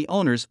become the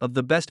owners of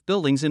the best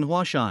buildings in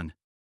Huashan.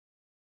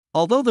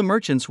 Although the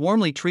merchants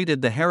warmly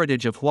treated the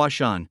heritage of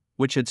Huashan,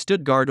 which had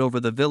stood guard over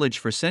the village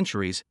for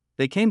centuries,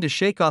 they came to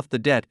shake off the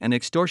debt and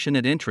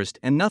extortionate interest,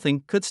 and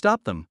nothing could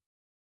stop them.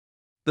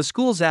 The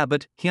school's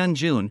abbot,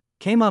 Hyun-jun,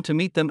 came out to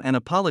meet them and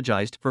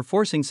apologized for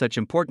forcing such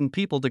important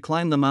people to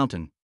climb the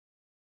mountain.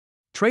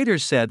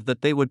 Traders said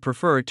that they would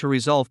prefer to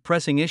resolve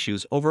pressing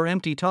issues over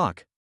empty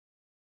talk.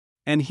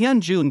 And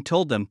Hyun-jun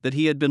told them that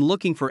he had been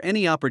looking for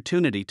any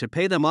opportunity to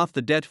pay them off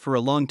the debt for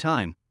a long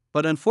time,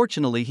 but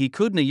unfortunately he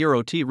couldn't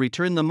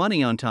return the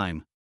money on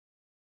time.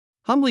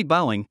 Humbly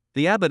bowing,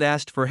 the abbot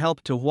asked for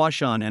help to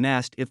Huashan and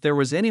asked if there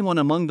was anyone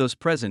among those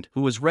present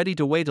who was ready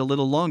to wait a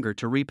little longer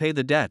to repay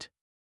the debt.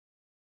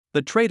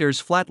 The traders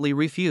flatly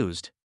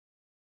refused.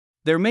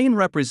 Their main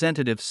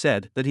representative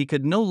said that he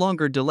could no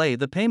longer delay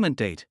the payment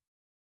date.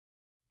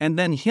 And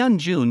then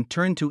Hyun-jun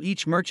turned to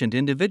each merchant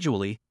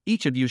individually,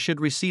 "Each of you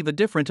should receive a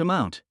different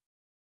amount.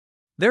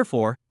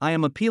 Therefore, I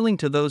am appealing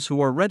to those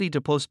who are ready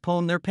to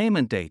postpone their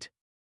payment date."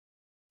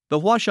 The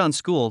Huashan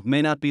School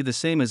may not be the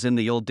same as in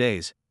the old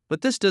days,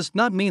 but this does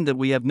not mean that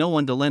we have no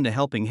one to lend a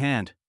helping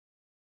hand.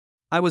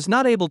 I was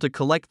not able to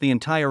collect the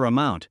entire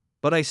amount,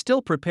 but I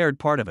still prepared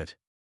part of it.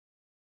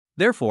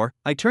 Therefore,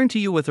 I turn to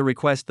you with a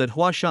request that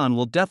Huashan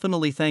will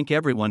definitely thank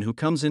everyone who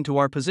comes into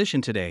our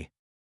position today.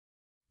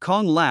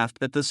 Kong laughed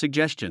at the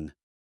suggestion.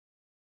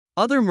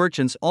 Other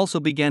merchants also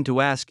began to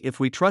ask, "If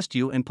we trust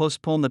you and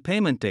postpone the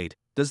payment date,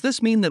 does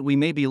this mean that we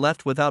may be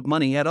left without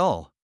money at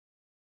all?"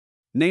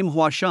 "Name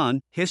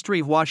Huashan,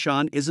 history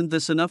Huashan, isn't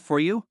this enough for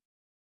you?"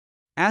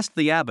 asked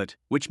the abbot,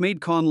 which made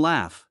Kong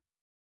laugh.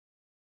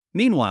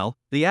 Meanwhile,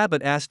 the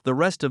abbot asked the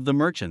rest of the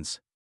merchants,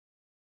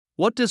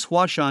 "What does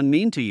Huashan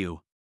mean to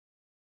you?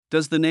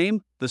 Does the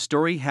name, the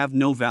story have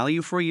no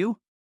value for you?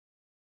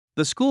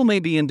 The school may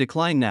be in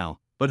decline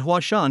now, but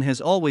Huashan has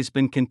always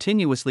been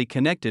continuously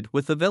connected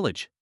with the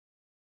village.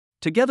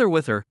 Together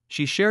with her,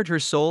 she shared her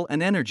soul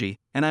and energy,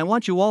 and I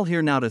want you all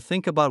here now to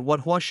think about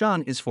what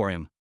Huashan is for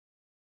him."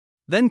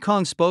 Then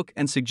Kong spoke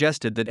and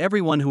suggested that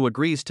everyone who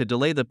agrees to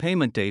delay the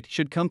payment date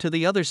should come to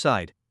the other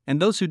side,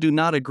 and those who do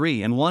not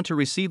agree and want to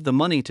receive the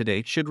money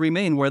today should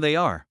remain where they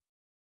are.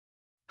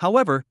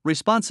 However,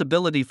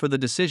 responsibility for the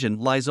decision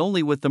lies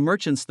only with the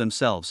merchants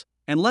themselves,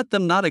 and let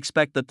them not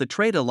expect that the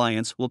trade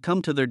alliance will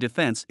come to their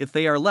defense if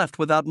they are left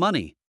without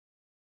money.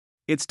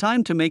 It's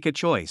time to make a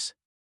choice.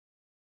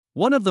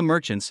 One of the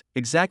merchants,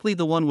 exactly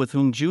the one with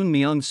whom Jun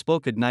Myung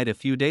spoke at night a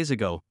few days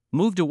ago,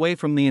 moved away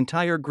from the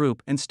entire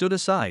group and stood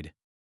aside.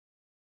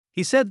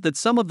 He said that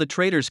some of the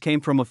traders came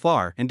from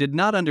afar and did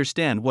not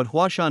understand what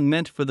Huashan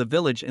meant for the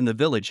village. In the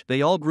village,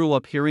 they all grew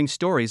up hearing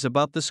stories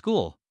about the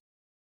school.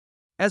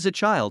 As a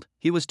child,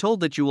 he was told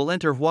that you will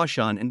enter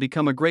Huashan and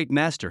become a great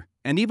master,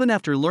 and even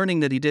after learning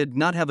that he did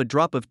not have a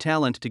drop of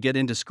talent to get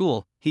into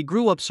school, he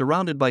grew up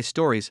surrounded by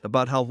stories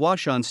about how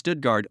Huashan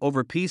stood guard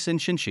over peace and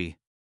Shinshi.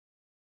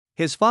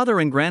 His father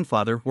and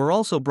grandfather were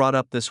also brought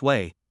up this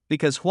way,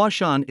 because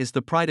Huashan is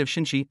the pride of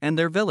Shinshi and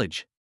their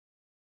village.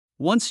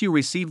 Once you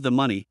receive the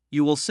money,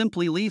 you will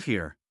simply leave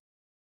here.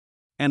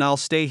 And I'll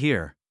stay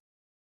here.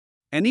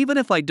 And even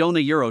if I don't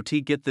a euro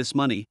t get this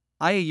money,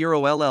 I a euro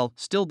ll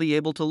still be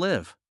able to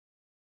live.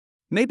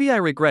 Maybe I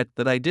regret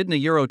that I didn't a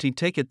euro t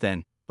take it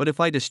then, but if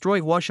I destroy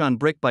Huashan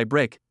brick by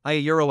brick, I a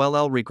euro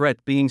ll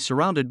regret being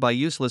surrounded by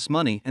useless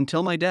money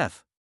until my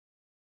death.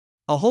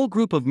 A whole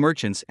group of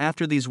merchants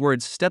after these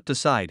words stepped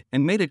aside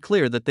and made it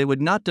clear that they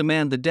would not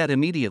demand the debt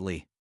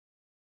immediately.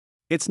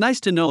 It's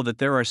nice to know that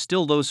there are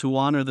still those who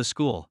honor the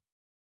school,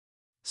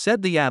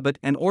 said the abbot,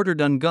 and ordered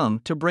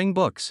Ungum to bring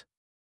books.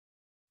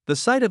 The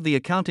sight of the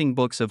accounting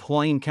books of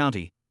Huayin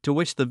County, to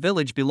which the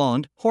village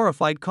belonged,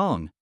 horrified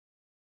Kong.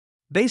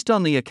 Based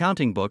on the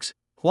accounting books,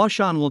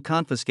 Huashan will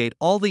confiscate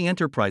all the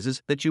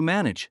enterprises that you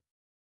manage.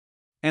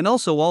 And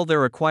also all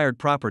their acquired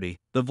property,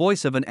 the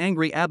voice of an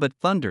angry abbot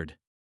thundered.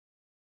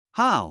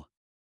 How?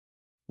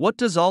 What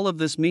does all of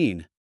this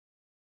mean?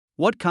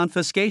 What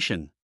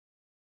confiscation?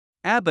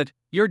 Abbot,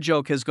 your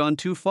joke has gone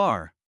too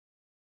far,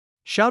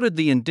 shouted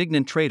the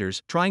indignant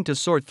traders, trying to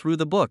sort through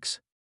the books.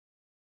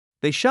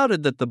 They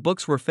shouted that the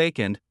books were fake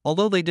and,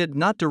 although they did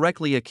not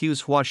directly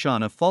accuse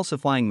Huashan of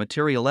falsifying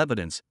material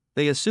evidence,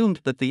 they assumed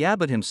that the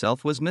abbot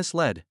himself was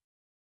misled.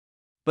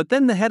 But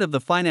then the head of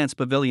the finance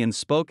pavilion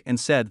spoke and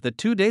said that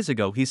 2 days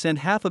ago he sent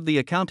half of the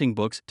accounting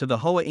books to the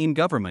Huayin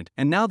government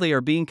and now they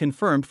are being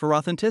confirmed for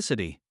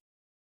authenticity.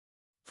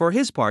 For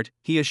his part,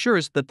 he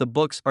assures that the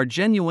books are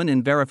genuine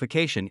and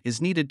verification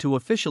is needed to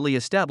officially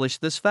establish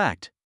this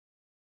fact.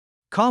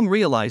 Kong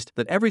realized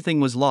that everything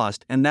was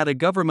lost and that a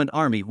government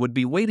army would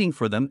be waiting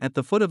for them at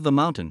the foot of the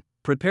mountain,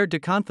 prepared to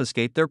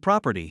confiscate their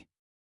property.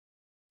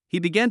 He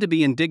began to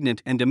be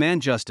indignant and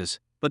demand justice,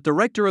 but the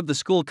rector of the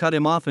school cut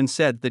him off and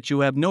said that you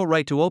have no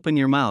right to open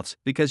your mouths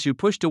because you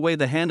pushed away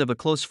the hand of a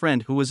close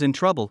friend who was in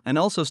trouble and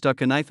also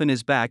stuck a knife in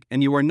his back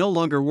and you are no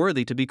longer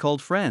worthy to be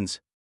called friends.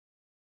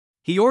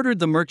 He ordered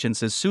the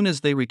merchants as soon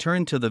as they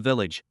returned to the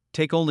village,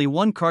 take only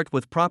one cart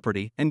with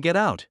property and get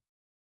out.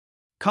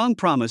 Kong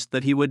promised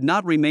that he would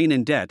not remain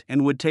in debt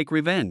and would take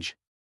revenge.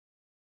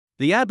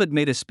 The abbot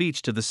made a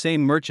speech to the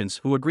same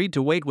merchants who agreed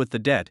to wait with the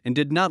debt and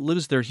did not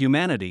lose their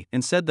humanity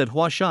and said that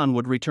Huashan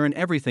would return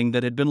everything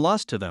that had been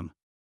lost to them.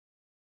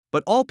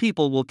 But all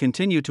people will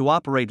continue to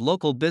operate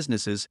local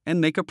businesses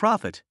and make a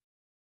profit.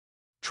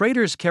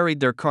 Traders carried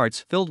their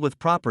carts filled with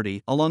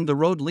property along the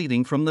road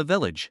leading from the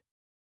village.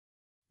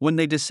 When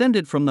they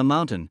descended from the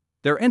mountain,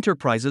 their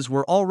enterprises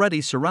were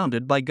already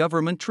surrounded by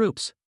government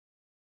troops.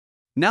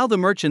 Now the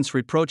merchants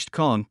reproached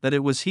Kong that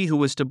it was he who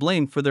was to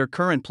blame for their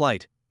current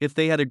plight. If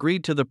they had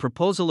agreed to the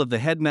proposal of the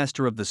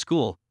headmaster of the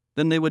school,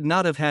 then they would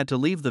not have had to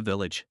leave the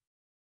village.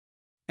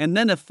 And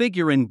then a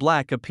figure in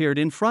black appeared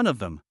in front of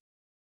them.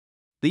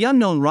 The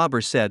unknown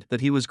robber said that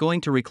he was going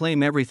to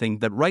reclaim everything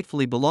that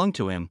rightfully belonged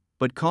to him,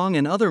 but Kong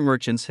and other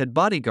merchants had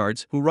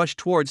bodyguards who rushed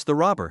towards the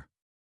robber.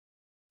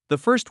 The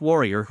first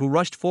warrior who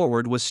rushed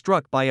forward was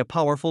struck by a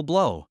powerful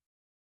blow,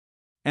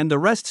 and the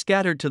rest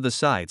scattered to the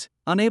sides,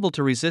 unable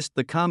to resist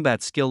the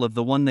combat skill of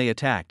the one they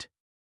attacked.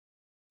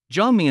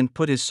 Chon Myong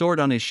put his sword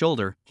on his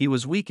shoulder, he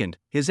was weakened,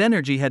 his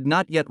energy had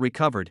not yet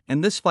recovered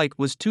and this fight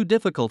was too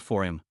difficult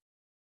for him.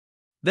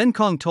 Then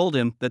Kong told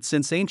him that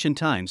since ancient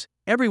times,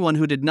 everyone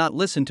who did not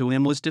listen to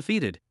him was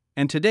defeated,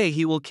 and today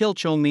he will kill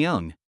Chon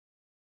Myong.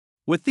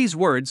 With these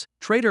words,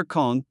 Trader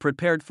Kong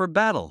prepared for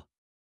battle.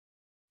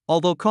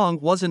 Although Kong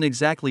wasn't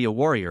exactly a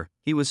warrior,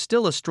 he was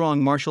still a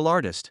strong martial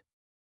artist.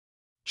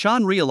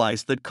 Chon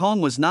realized that Kong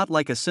was not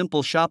like a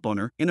simple shop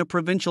owner in a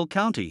provincial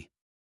county.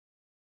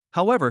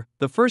 However,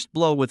 the first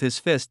blow with his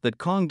fist that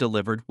Kong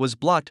delivered was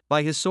blocked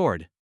by his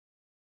sword.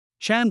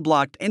 Chan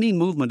blocked any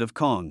movement of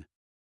Kong.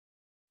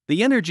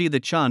 The energy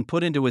that Chon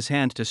put into his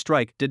hand to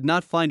strike did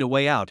not find a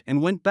way out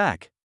and went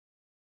back.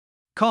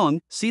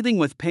 Kong, seething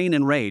with pain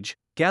and rage,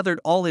 gathered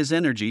all his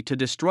energy to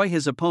destroy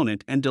his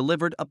opponent and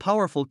delivered a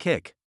powerful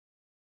kick.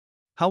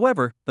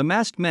 However, the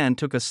masked man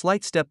took a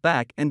slight step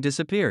back and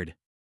disappeared.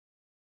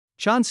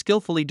 Chon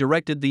skillfully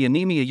directed the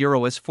Anemia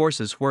Euro's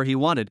forces where he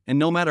wanted, and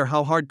no matter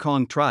how hard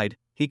Kong tried,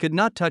 he could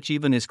not touch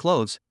even his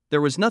clothes. There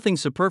was nothing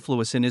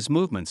superfluous in his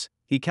movements.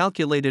 He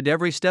calculated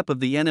every step of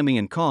the enemy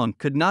and Kong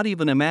could not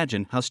even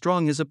imagine how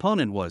strong his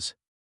opponent was.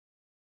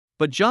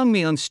 But Chon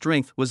Myong's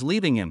strength was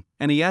leaving him,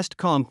 and he asked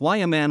Kong why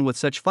a man with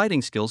such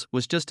fighting skills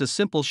was just a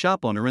simple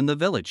shop owner in the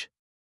village.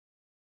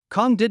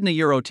 Kong didn't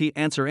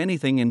answer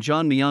anything and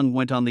Chon Myong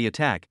went on the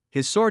attack.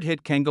 His sword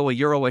hit Kango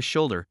Euro's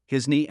shoulder,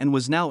 his knee, and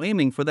was now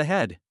aiming for the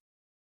head.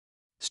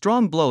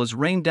 Strong blows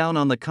rained down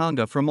on the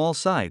Kanga from all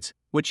sides,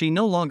 which he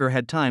no longer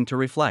had time to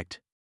reflect.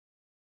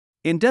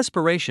 In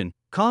desperation,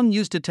 Kong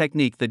used a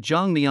technique that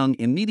Chon Myong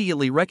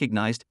immediately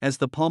recognized as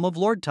the palm of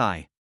Lord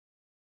Tai.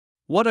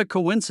 What a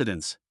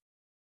coincidence!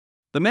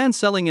 The man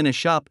selling in a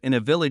shop in a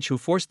village who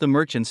forced the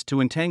merchants to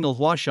entangle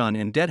Huashan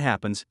in debt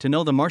happens to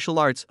know the martial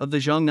arts of the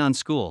Huashan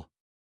School.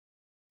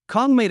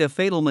 Kong made a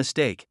fatal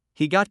mistake.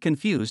 He got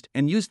confused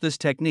and used this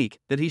technique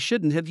that he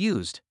shouldn't have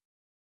used.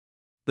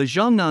 The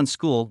Huashan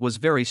School was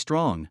very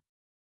strong.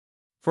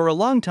 For a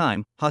long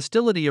time,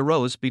 hostility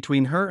arose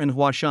between her and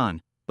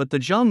Huashan, but the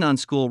Jiangnan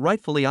school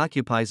rightfully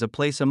occupies a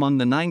place among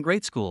the 9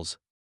 great schools.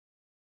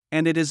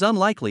 And it is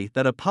unlikely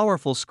that a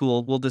powerful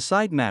school will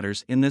decide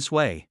matters in this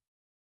way.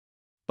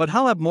 But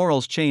how have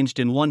morals changed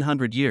in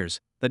 100 years,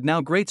 that now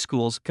great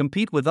schools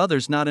compete with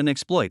others not in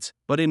exploits,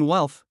 but in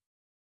wealth?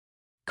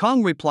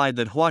 Kong replied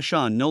that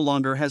Huashan no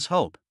longer has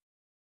hope.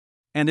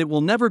 And it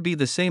will never be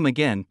the same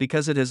again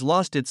because it has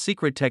lost its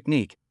secret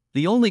technique.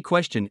 The only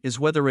question is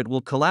whether it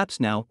will collapse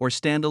now or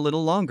stand a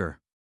little longer.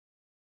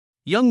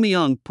 Young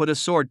Myong put a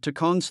sword to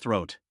Kong's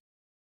throat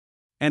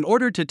and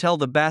ordered to tell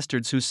the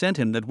bastards who sent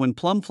him that when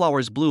plum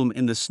flowers bloom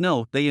in the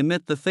snow they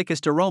emit the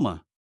thickest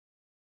aroma.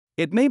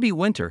 It may be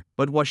winter,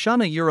 but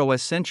Huashan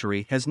Euro's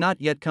century has not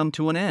yet come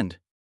to an end.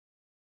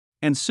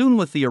 And soon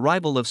with the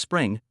arrival of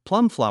spring,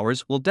 plum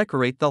flowers will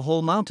decorate the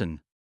whole mountain.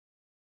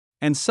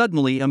 And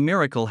suddenly a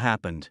miracle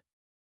happened.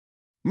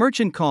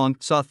 Merchant Kong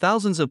saw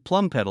thousands of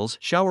plum petals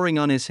showering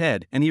on his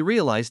head, and he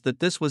realized that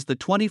this was the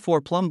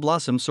 24 plum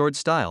blossom sword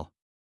style.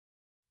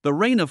 The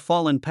rain of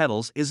fallen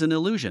petals is an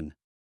illusion.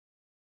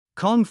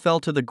 Kong fell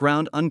to the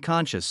ground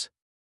unconscious.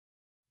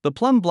 The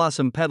plum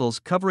blossom petals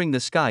covering the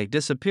sky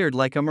disappeared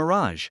like a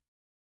mirage.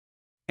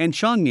 And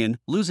Chon Myong,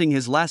 losing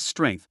his last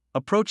strength,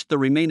 approached the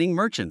remaining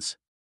merchants.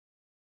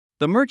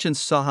 The merchants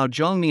saw how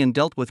Chon Myong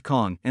dealt with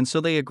Kong, and so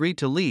they agreed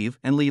to leave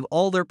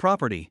all their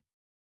property.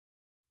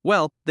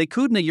 Well, they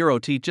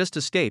couldn't just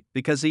escape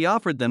because he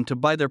offered them to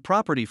buy their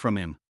property from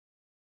him.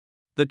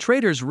 The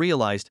traders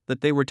realized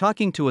that they were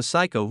talking to a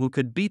psycho who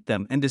could beat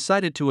them and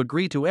decided to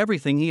agree to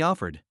everything he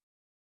offered.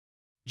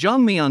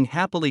 Chon Myong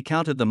happily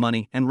counted the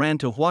money and ran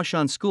to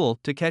Huashan School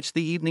to catch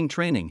the evening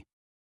training.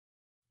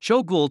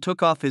 Cho Gul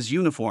took off his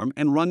uniform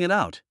and wrung it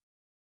out.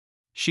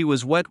 She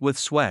was wet with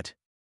sweat.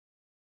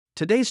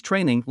 Today's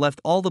training left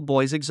all the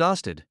boys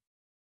exhausted.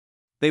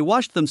 They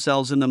washed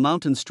themselves in the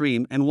mountain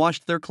stream and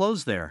washed their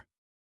clothes there.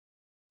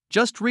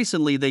 Just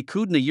recently they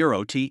couldn't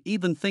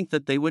even think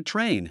that they would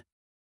train.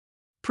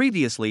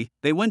 Previously,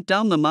 they went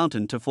down the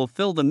mountain to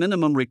fulfill the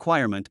minimum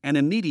requirement and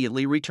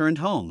immediately returned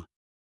home.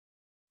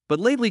 But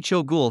lately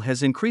Cho Gul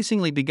has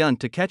increasingly begun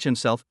to catch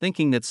himself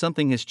thinking that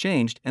something has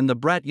changed and the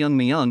brat young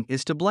Myong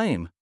is to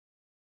blame.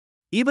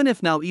 Even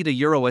if now Ida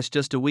is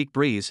just a weak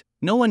breeze,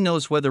 no one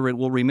knows whether it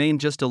will remain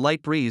just a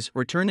light breeze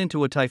or turn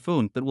into a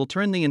typhoon that will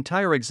turn the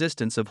entire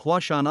existence of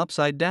Huashan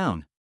upside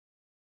down.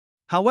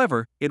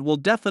 However, it will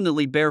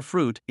definitely bear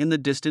fruit in the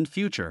distant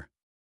future.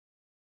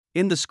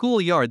 In the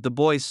schoolyard the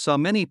boys saw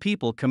many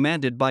people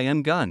commanded by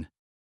Gun.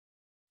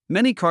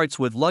 Many carts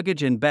with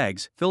luggage and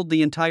bags filled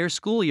the entire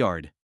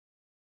schoolyard.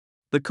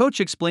 The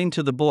coach explained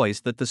to the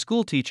boys that the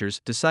school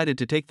teachers decided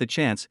to take the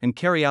chance and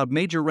carry out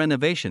major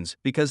renovations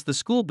because the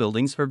school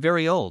buildings are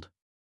very old.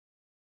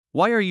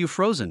 Why are you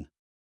frozen?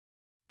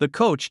 The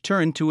coach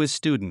turned to his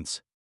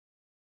students.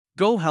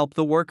 Go help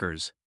the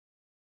workers.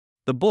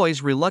 The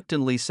boys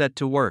reluctantly set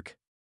to work.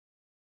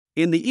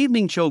 In the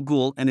evening Cho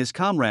Gul and his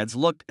comrades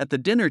looked at the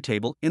dinner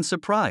table in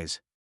surprise.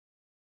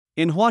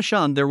 In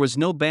Huashan there was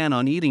no ban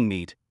on eating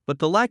meat, but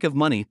the lack of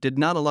money did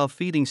not allow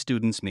feeding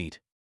students meat.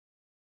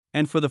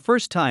 And for the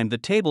first time the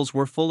tables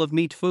were full of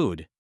meat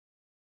food.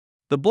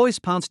 The boys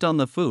pounced on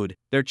the food,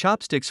 their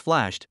chopsticks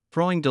flashed,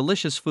 throwing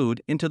delicious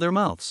food into their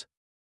mouths.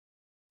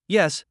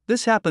 Yes,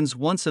 this happens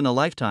once in a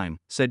lifetime,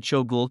 said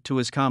Cho Gul to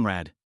his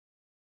comrade.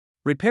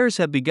 Repairs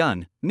have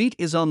begun, meat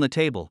is on the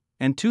table,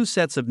 and 2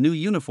 sets of new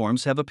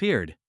uniforms have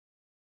appeared.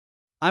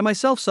 I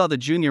myself saw the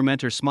junior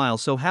mentor smile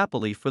so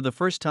happily for the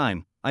first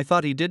time. I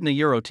thought he didn't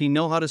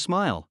know how to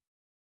smile.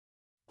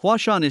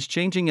 Huashan is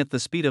changing at the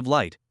speed of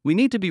light, we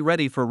need to be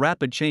ready for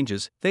rapid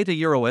changes, Theta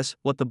Euros,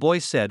 what the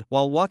boys said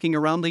while walking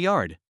around the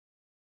yard.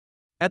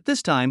 At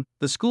this time,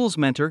 the school's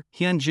mentor,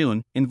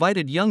 Hyun-jun,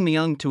 invited young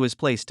Myong to his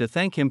place to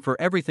thank him for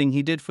everything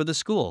he did for the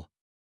school.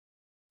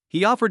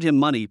 He offered him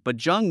money, but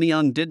Jong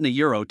Myong didn't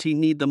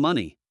need the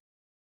money.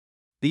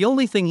 The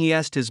only thing he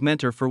asked his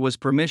mentor for was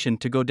permission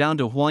to go down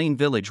to Huayin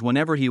village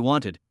whenever he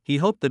wanted. He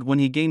hoped that when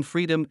he gained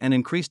freedom and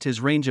increased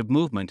his range of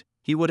movement,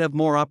 he would have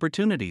more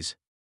opportunities.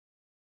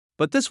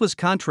 But this was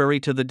contrary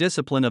to the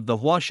discipline of the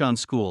Huashan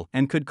School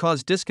and could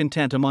cause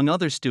discontent among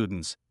other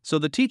students, so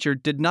the teacher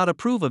did not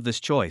approve of this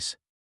choice.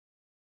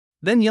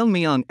 Then Young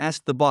Myong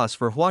asked the boss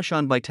for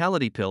Huashan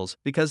vitality pills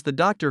because the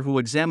doctor who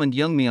examined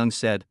Young Myong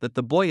said that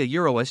the boy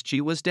Eurosg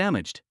was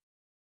damaged.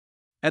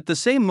 At the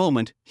same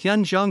moment,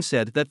 Hyun Jong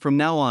said that from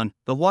now on,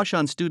 the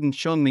Huashan student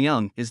Chon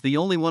Myong is the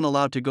only one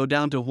allowed to go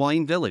down to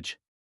Huayin village.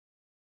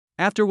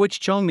 After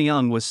which Chon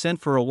Myong was sent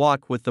for a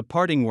walk with the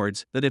parting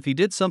words that if he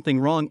did something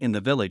wrong in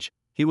the village,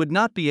 he would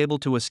not be able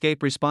to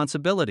escape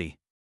responsibility.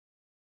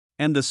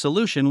 And the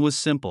solution was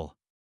simple.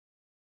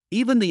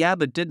 Even the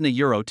abbot didn't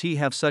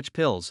have such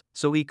pills,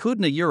 so he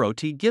couldn't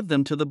give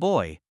them to the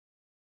boy.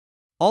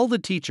 All the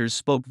teachers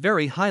spoke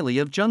very highly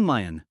of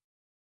Jungmyeon.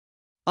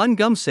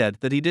 Ungum said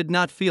that he did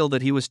not feel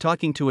that he was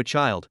talking to a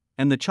child,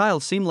 and the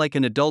child seemed like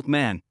an adult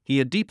man, he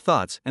had deep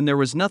thoughts and there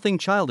was nothing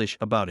childish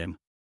about him.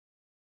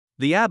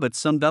 The abbot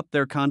summed up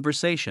their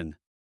conversation.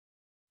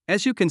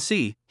 As you can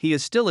see, he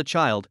is still a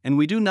child and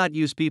we do not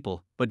use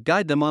people, but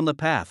guide them on the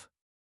path.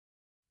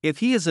 If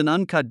he is an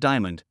uncut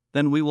diamond,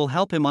 then we will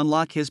help him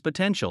unlock his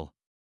potential.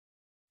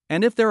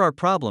 And if there are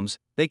problems,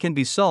 they can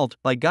be solved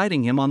by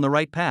guiding him on the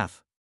right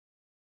path.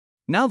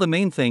 Now the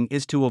main thing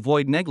is to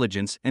avoid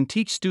negligence and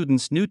teach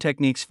students new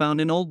techniques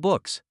found in old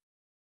books.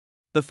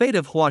 The fate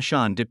of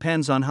Huashan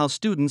depends on how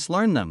students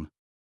learn them.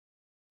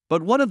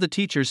 But one of the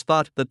teachers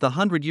thought that the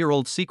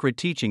 100-year-old secret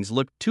teachings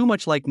looked too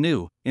much like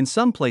new. In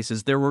some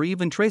places there were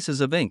even traces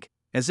of ink,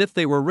 as if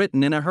they were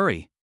written in a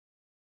hurry.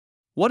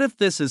 What if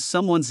this is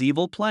someone's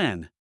evil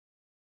plan?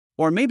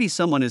 Or maybe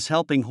someone is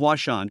helping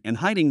Huashan and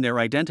hiding their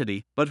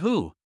identity, but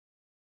who?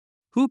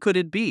 Who could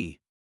it be?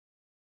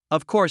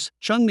 Of course,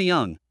 Chon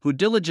Myong, who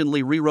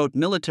diligently rewrote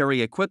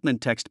military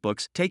equipment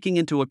textbooks taking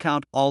into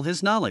account all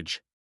his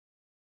knowledge.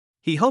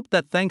 He hoped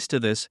that thanks to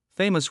this,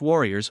 famous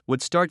warriors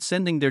would start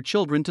sending their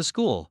children to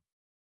school.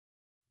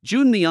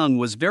 Chon Myong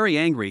was very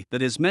angry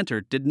that his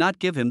mentor did not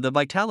give him the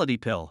vitality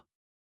pill.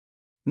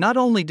 Not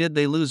only did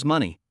they lose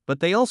money, but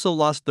they also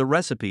lost the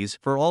recipes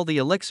for all the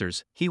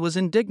elixirs. He was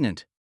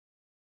indignant.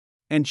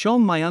 And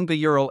Chon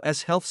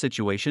Myong's health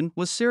situation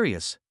was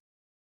serious.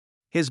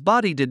 His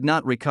body did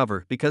not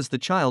recover because the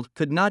child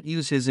could not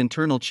use his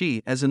internal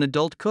chi as an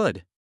adult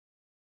could.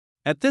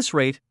 At this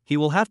rate, he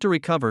will have to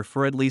recover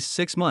for at least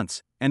 6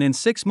 months, and in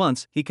 6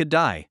 months he could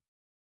die.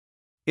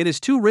 It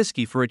is too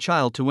risky for a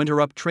child to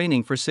interrupt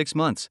training for 6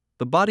 months.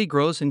 The body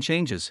grows and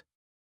changes.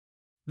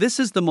 This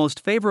is the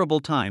most favorable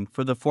time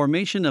for the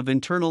formation of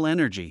internal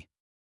energy.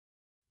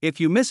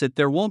 If you miss it,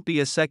 there won't be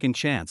a second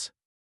chance.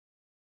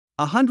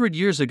 100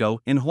 years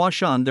ago, in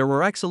Huashan, there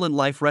were excellent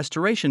life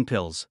restoration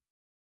pills.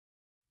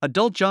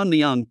 Adult Chon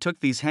Myong took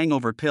these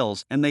hangover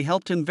pills and they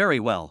helped him very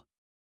well.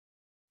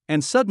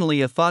 And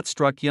suddenly a thought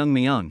struck young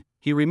Myong.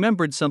 He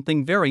remembered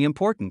something very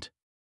important.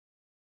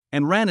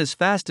 And ran as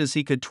fast as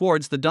he could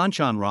towards the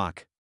Danchan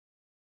rock,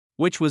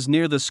 which was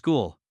near the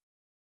school.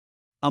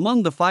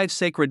 Among the 5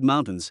 sacred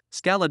mountains,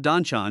 Skala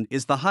Danchan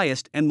is the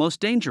highest and most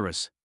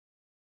dangerous.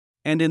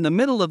 And in the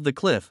middle of the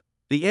cliff,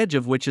 the edge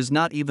of which is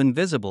not even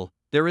visible,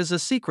 there is a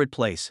secret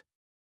place.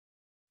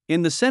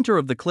 In the center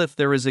of the cliff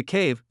there is a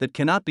cave that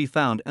cannot be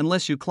found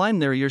unless you climb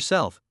there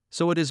yourself,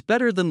 so it is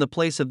better than the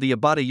place of the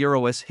Abada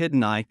Euro's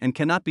hidden eye and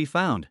cannot be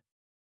found.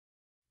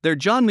 There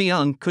Chon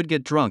Myong could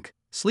get drunk,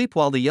 sleep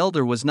while the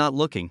elder was not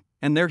looking,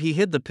 and there he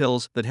hid the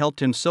pills that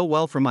helped him so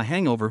well from a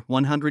hangover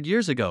 100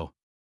 years ago.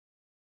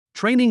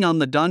 Training on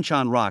the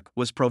Danchan rock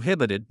was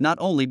prohibited not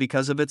only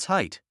because of its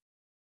height.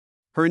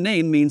 Her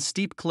name means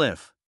steep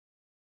cliff.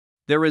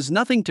 There is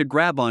nothing to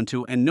grab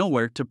onto and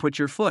nowhere to put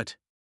your foot.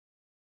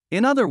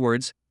 In other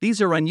words,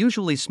 these are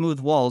unusually smooth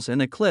walls and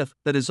a cliff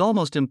that is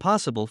almost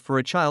impossible for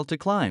a child to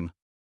climb.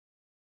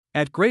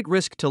 At great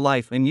risk to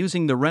life and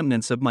using the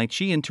remnants of my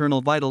chi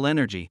internal vital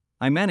energy,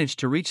 I managed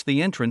to reach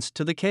the entrance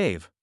to the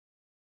cave.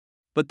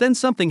 But then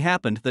something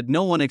happened that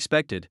no one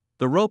expected.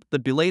 The rope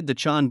that belayed the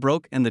Chon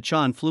broke and the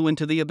Chon flew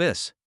into the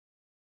abyss.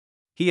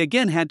 He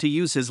again had to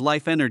use his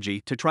life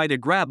energy to try to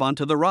grab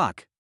onto the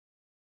rock.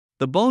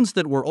 The bones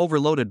that were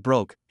overloaded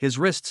broke, his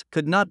wrists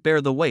could not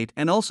bear the weight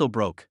and also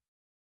broke.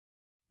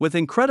 With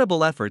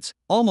incredible efforts,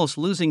 almost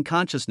losing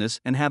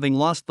consciousness and having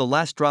lost the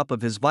last drop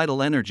of his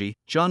vital energy,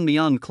 Chon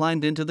Myong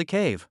climbed into the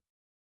cave.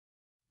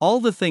 All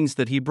the things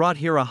that he brought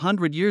here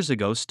 100 years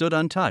ago stood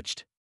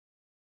untouched.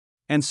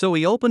 And so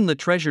he opened the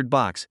treasured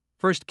box,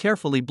 first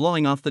carefully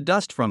blowing off the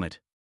dust from it.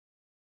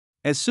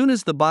 As soon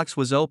as the box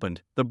was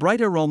opened, the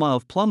bright aroma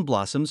of plum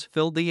blossoms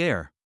filled the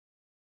air.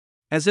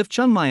 As if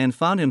Chon Myong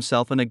found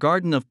himself in a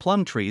garden of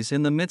plum trees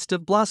in the midst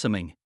of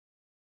blossoming.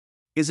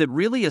 Is it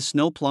really a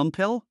snow plum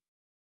pill?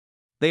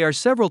 They are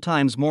several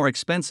times more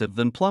expensive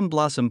than plum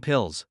blossom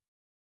pills.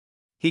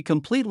 He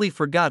completely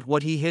forgot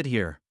what he hid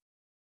here.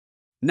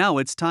 Now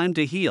it's time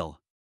to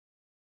heal.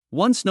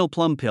 One snow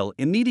plum pill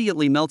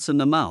immediately melts in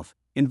the mouth,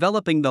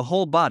 enveloping the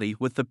whole body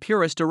with the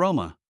purest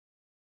aroma.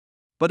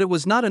 But it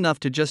was not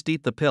enough to just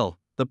eat the pill.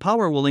 The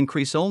power will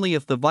increase only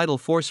if the vital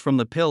force from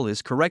the pill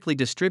is correctly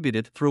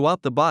distributed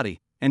throughout the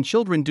body, and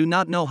children do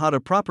not know how to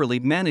properly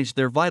manage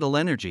their vital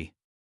energy.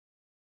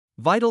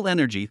 Vital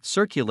energy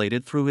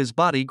circulated through his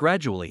body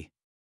gradually,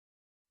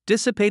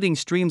 dissipating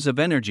streams of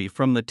energy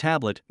from the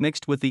tablet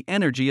mixed with the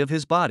energy of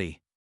his body.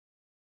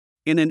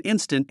 In an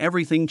instant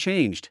everything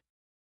changed.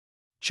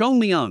 Chon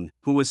Myong,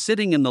 who was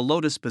sitting in the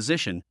lotus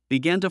position,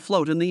 began to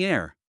float in the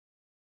air.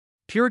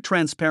 Pure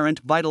transparent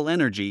vital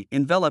energy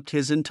enveloped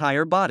his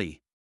entire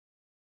body.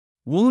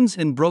 Wounds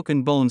and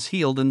broken bones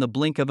healed in the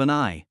blink of an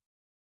eye.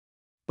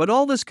 But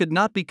all this could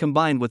not be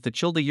combined with the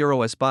Childa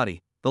Euro's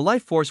body. The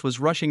life force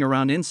was rushing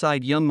around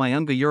inside young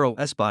Myonga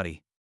Euro's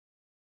body.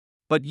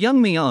 But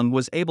young Myong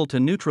was able to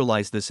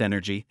neutralize this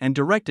energy and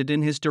direct it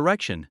in his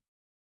direction.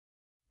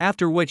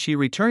 After which he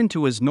returned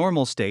to his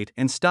normal state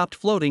and stopped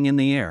floating in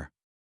the air.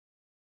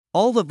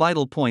 All the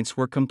vital points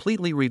were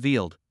completely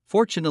revealed.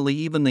 Fortunately,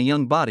 even the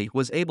young body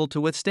was able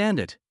to withstand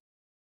it.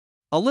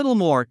 A little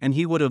more and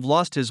he would have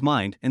lost his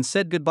mind and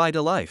said goodbye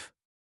to life.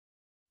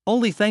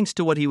 Only thanks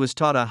to what he was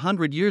taught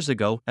 100 years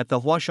ago at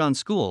the Huashan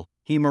School,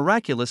 he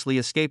miraculously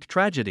escaped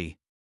tragedy.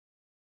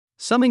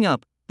 Summing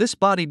up, this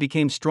body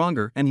became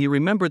stronger and he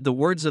remembered the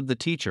words of the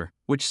teacher,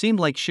 which seemed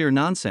like sheer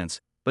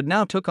nonsense, but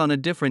now took on a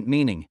different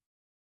meaning.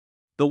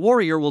 The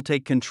warrior will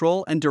take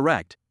control and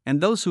direct,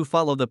 and those who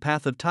follow the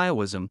path of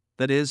Taoism,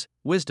 that is,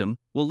 wisdom,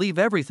 will leave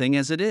everything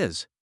as it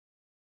is.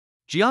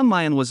 Chon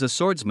Myong was a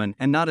swordsman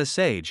and not a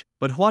sage,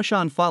 but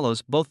Huashan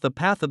follows both the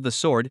path of the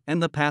sword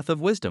and the path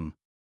of wisdom.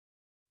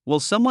 Will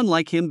someone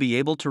like him be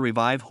able to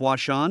revive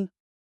Huashan?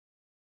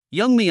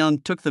 Young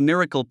Myong took the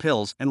miracle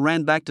pills and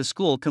ran back to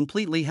school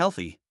completely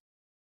healthy.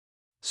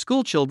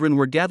 Schoolchildren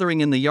were gathering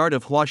in the yard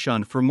of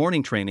Huashan for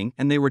morning training,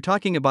 and they were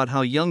talking about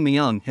how young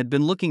Myong had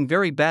been looking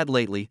very bad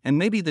lately and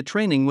maybe the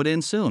training would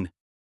end soon.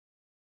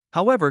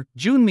 However,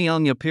 Chon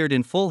Myong appeared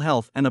in full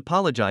health and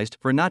apologized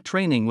for not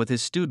training with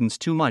his students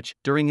too much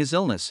during his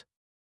illness.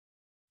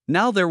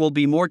 Now there will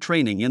be more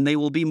training and they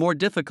will be more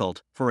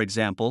difficult, for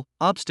example,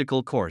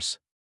 obstacle course.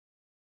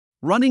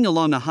 Running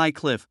along a high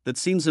cliff that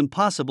seems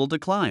impossible to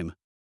climb.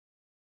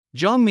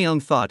 Chon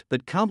Myong thought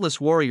that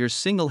countless warriors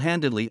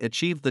single-handedly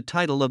achieved the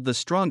title of the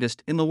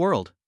strongest in the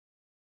world.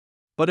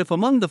 But if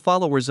among the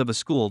followers of a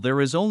school there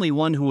is only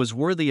one who is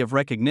worthy of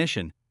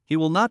recognition, he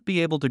will not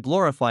be able to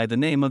glorify the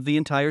name of the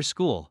entire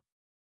school.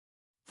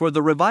 For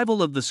the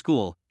revival of the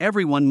school,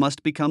 everyone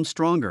must become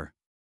stronger.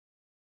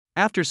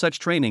 After such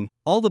training,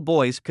 all the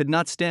boys could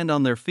not stand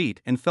on their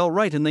feet and fell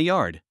right in the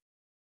yard.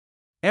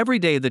 Every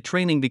day the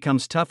training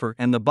becomes tougher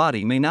and the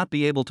body may not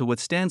be able to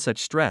withstand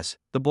such stress,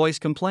 the boys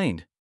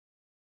complained.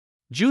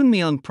 Chon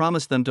Myong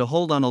promised them to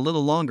hold on a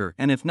little longer,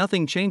 and if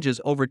nothing changes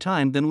over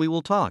time then we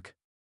will talk.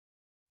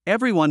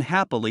 Everyone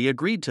happily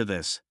agreed to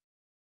this.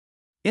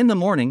 In the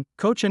morning,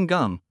 Coach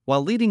Ngum,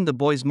 while leading the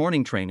boys'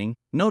 morning training,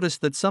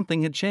 noticed that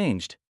something had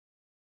changed.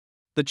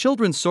 The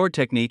children's sword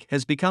technique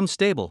has become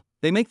stable,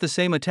 they make the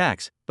same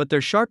attacks, but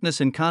their sharpness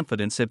and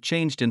confidence have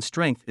changed and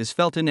strength is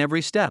felt in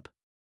every step.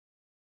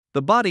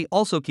 The body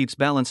also keeps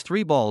balance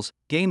 3 balls,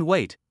 gained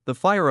weight, the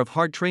fire of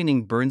hard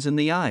training burns in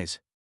the eyes.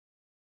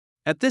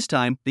 At this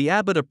time, the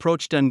abbot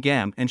approached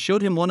Ngam and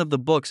showed him one of the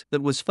books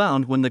that was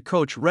found when the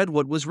coach read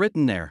what was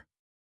written there.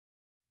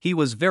 He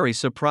was very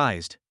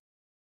surprised.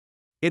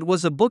 It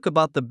was a book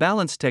about the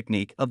balance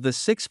technique of the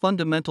 6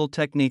 fundamental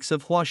techniques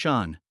of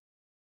Huashan.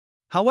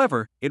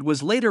 However, it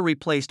was later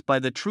replaced by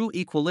the true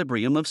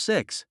equilibrium of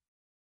 6.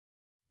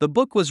 The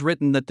book was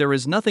written that there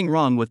is nothing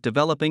wrong with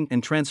developing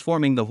and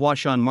transforming the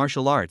Huashan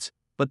martial arts,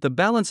 but the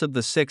balance of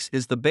the 6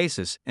 is the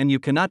basis and you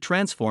cannot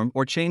transform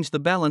or change the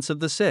balance of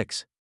the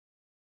 6.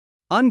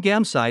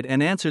 Ngam sighed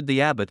and answered the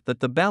abbot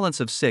that the balance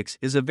of 6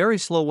 is a very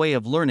slow way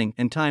of learning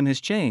and time has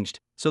changed,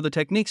 so the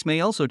techniques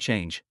may also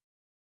change.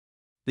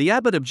 The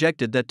abbot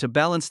objected that to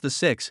balance the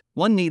 6,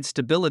 one needs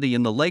stability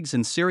in the legs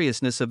and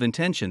seriousness of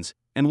intentions,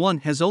 and one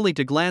has only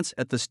to glance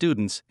at the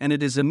students and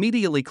it is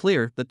immediately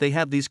clear that they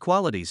have these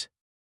qualities.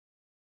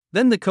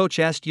 Then the coach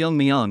asked young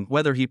Myong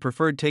whether he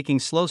preferred taking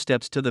slow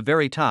steps to the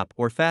very top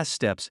or fast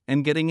steps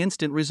and getting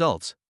instant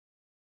results.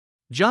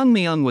 Chon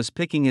Myong was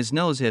picking his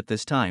nose at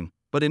this time,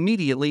 but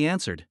immediately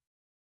answered.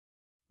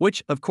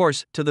 Which, of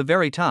course, to the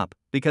very top,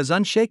 because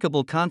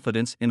unshakable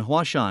confidence in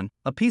Huashan,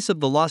 a piece of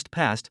the lost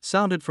past,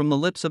 sounded from the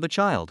lips of a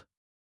child.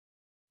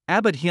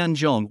 Abbot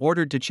Hyunjong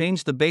ordered to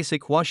change the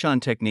basic Huashan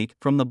technique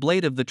from the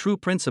blade of the true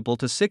principle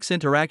to 6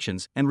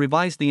 interactions and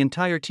revise the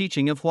entire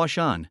teaching of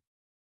Huashan.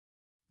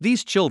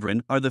 These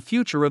children are the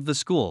future of the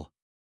school.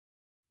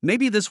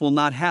 Maybe this will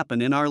not happen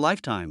in our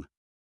lifetime.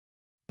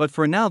 But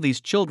for now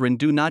these children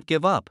do not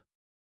give up.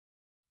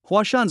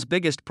 Huashan's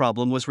biggest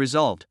problem was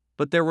resolved,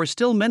 but there were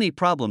still many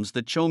problems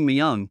that Chon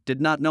Myong did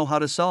not know how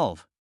to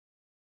solve.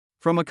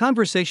 From a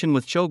conversation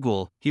with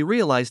Chogul, he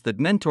realized that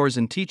mentors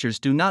and teachers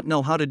do not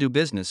know how to do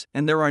business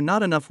and there are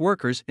not enough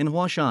workers in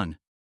Huashan.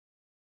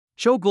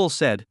 Chogul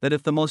said that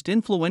if the most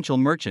influential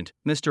merchant,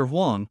 Mr.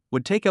 Huang,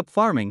 would take up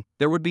farming,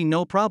 there would be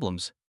no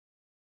problems.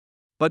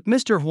 But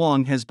Mr.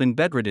 Huang has been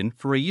bedridden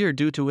for a year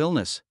due to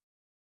illness.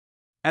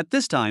 At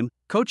this time,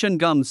 Coach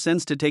Ngum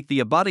sends to take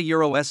the Abada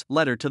Euro's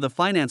letter to the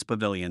finance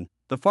pavilion,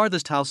 the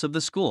farthest house of the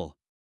school.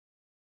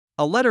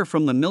 A letter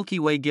from the Milky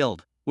Way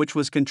Guild, which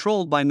was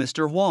controlled by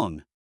Mr.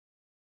 Huang.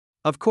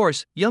 Of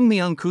course, young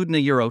Myong couldn't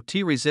Euro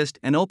T resist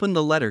and opened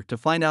the letter to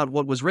find out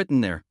what was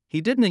written there.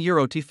 He didn't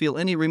Euro T feel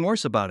any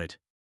remorse about it.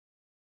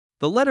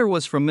 The letter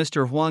was from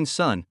Mr. Huang's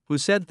son, who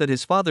said that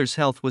his father's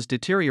health was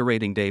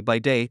deteriorating day by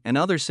day and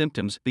other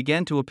symptoms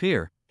began to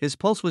appear. His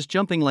pulse was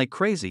jumping like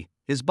crazy,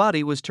 his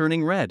body was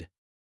turning red.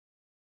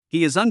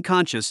 He is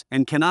unconscious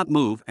and cannot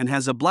move and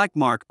has a black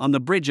mark on the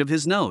bridge of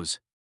his nose.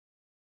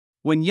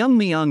 When young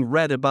Myong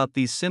read about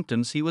these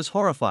symptoms, he was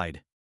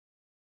horrified.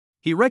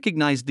 He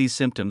recognized these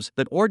symptoms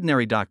that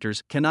ordinary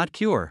doctors cannot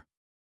cure.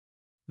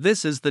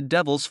 This is the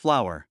devil's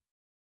flower.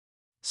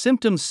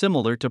 Symptoms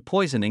similar to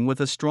poisoning with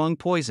a strong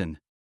poison.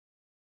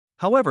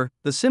 However,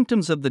 the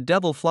symptoms of the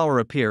devil flower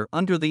appear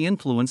under the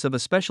influence of a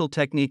special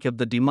technique of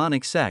the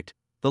demonic sect,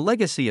 the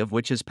legacy of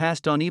which is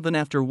passed on even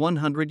after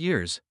 100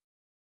 years.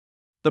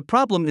 The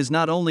problem is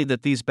not only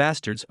that these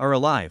bastards are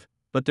alive,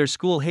 but their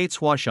school hates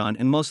Huashan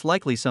and most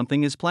likely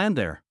something is planned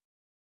there.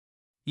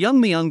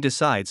 Young Myong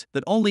decides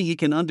that only he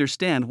can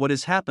understand what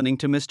is happening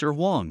to Mr.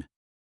 Huang.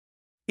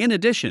 In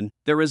addition,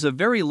 there is a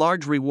very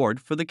large reward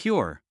for the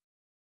cure.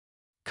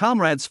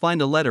 Comrades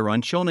find a letter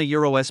on Chon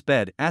Myong's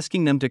bed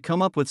asking them to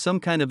come up with some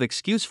kind of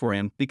excuse for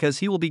him because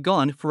he will be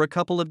gone for a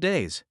couple of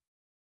days.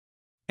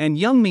 And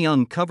young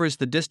Myong covers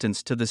the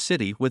distance to the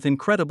city with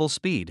incredible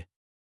speed.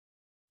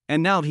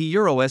 And now he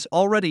is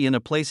already in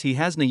a place he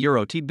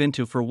hasn't been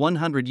to for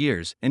 100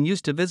 years and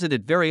used to visit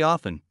it very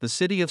often, the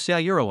city of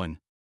Seoyeon.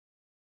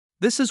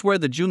 This is where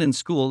the Junin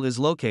School is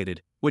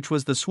located, which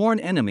was the sworn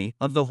enemy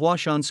of the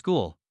Huashan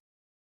School.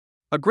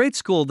 A great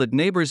school that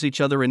neighbors each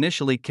other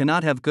initially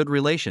cannot have good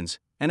relations,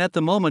 and at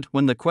the moment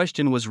when the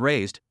question was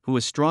raised, who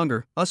is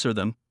stronger, us or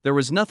them, there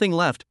was nothing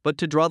left but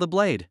to draw the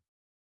blade.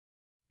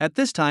 At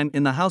this time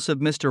in the house of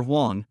Mr.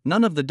 Huang,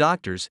 none of the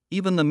doctors,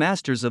 even the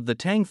masters of the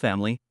Tang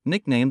family,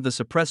 nicknamed the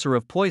suppressor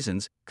of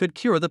poisons, could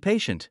cure the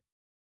patient.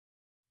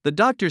 The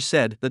doctors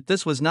said that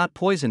this was not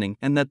poisoning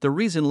and that the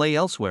reason lay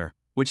elsewhere,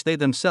 which they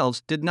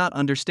themselves did not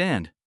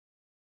understand.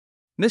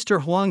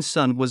 Mr. Huang's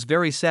son was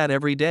very sad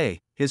every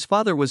day, his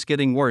father was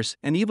getting worse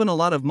and even a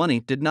lot of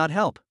money did not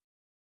help.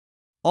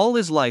 All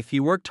his life he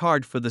worked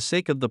hard for the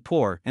sake of the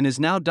poor and is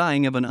now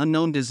dying of an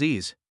unknown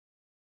disease.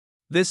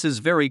 This is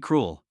very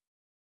cruel.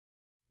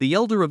 The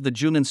elder of the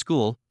Junin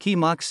school, Ki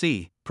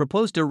Mok-si,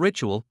 proposed a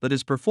ritual that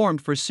is performed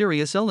for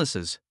serious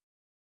illnesses.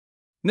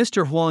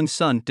 Mr. Huang's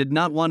son did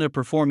not want to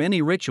perform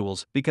any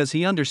rituals because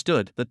he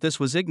understood that this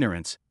was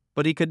ignorance,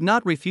 but he could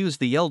not refuse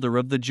the elder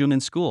of the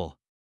Junin school.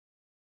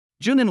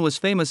 Junin was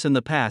famous in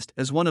the past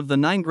as one of the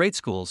 9 great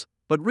schools,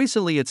 but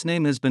recently its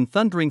name has been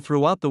thundering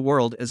throughout the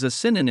world as a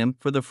synonym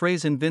for the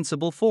phrase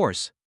invincible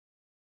force.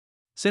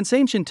 Since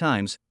ancient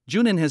times,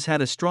 Junin has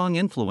had a strong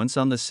influence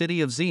on the city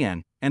of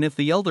Xi'an, and if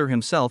the elder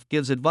himself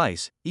gives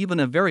advice, even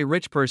a very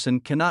rich person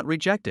cannot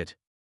reject it.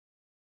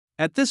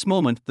 At this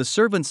moment, the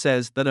servant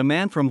says that a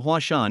man from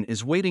Huashan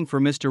is waiting for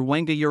Mr.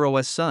 Wang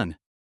Yuro's son.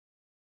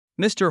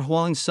 Mr.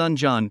 Huang's son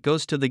John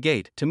goes to the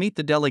gate to meet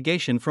the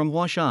delegation from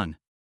Huashan.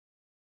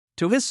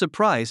 To his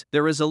surprise,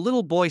 there is a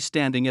little boy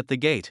standing at the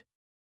gate.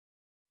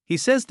 He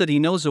says that he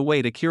knows a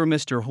way to cure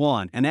Mr.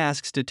 Huang and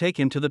asks to take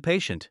him to the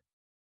patient.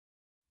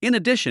 In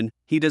addition,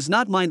 he does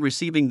not mind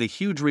receiving the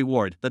huge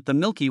reward that the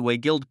Milky Way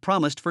Guild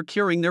promised for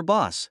curing their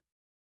boss.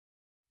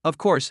 Of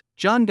course,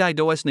 John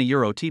does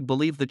not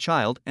believe the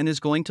child and is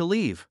going to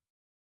leave.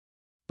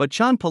 But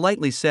Chon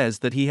politely says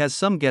that he has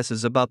some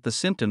guesses about the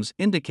symptoms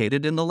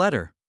indicated in the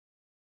letter.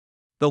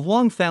 The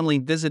Huang family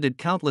visited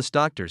countless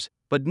doctors,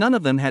 but none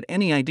of them had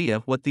any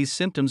idea what these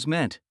symptoms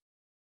meant.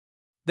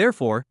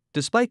 Therefore,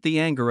 despite the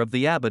anger of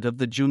the abbot of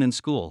the Junin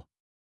school,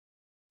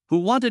 who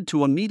wanted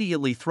to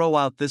immediately throw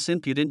out this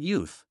impudent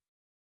youth,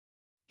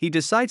 he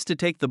decides to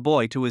take the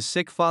boy to his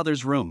sick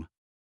father's room.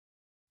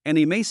 An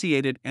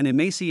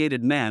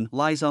emaciated man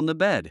lies on the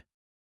bed.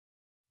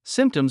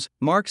 Symptoms,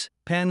 marks,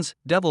 pens,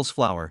 devil's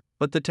flower,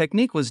 but the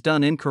technique was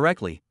done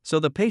incorrectly, so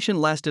the patient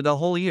lasted a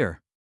whole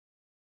year.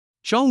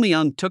 Chon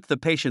Myong took the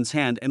patient's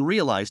hand and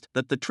realized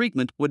that the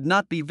treatment would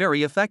not be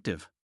very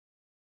effective.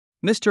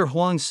 Mr.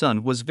 Huang's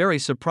son was very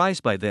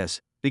surprised by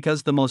this,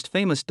 because the most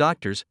famous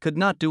doctors could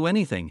not do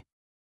anything.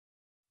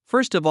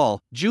 First of all,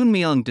 Chon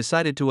Myong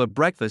decided to have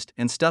breakfast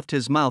and stuffed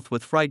his mouth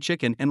with fried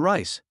chicken and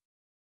rice.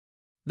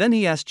 Then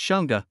he asked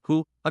Shunga,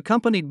 who,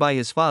 accompanied by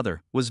his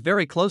father, was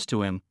very close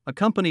to him,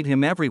 accompanied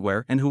him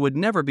everywhere and who would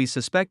never be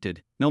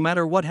suspected, no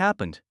matter what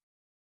happened.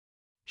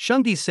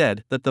 Shungi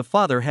said that the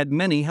father had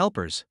many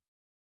helpers.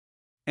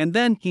 And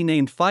then he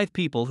named 5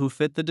 people who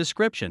fit the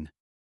description.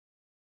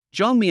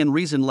 Jongmian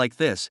reasoned like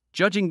this: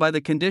 judging by the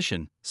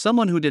condition,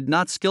 someone who did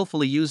not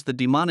skillfully use the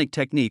demonic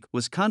technique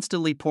was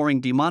constantly pouring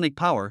demonic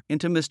power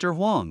into Mr.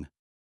 Huang.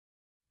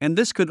 And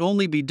this could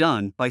only be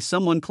done by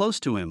someone close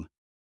to him.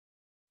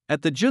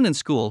 At the Junin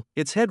school,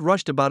 its head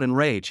rushed about in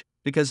rage,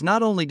 because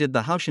not only did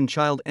the Huashan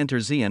child enter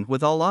Xi'an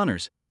with all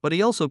honors, but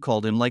he also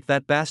called him like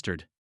that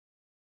bastard.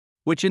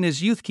 Which in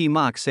his youth Ki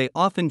Mok-se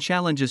often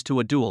challenges to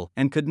a duel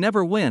and could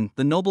never win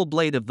the noble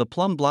blade of the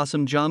plum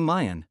blossom Zhang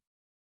Mayan.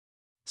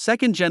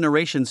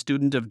 Second-generation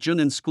student of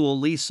Junin School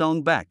Lee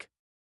Song-baek.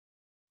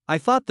 I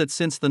thought that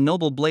since the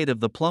noble blade of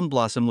the plum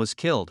blossom was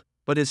killed,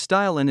 but his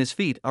style and his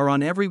feet are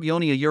on every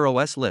Byonia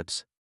Euro's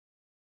lips.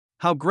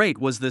 How great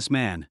was this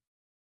man?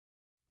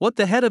 What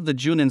the head of the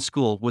Junin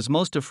School was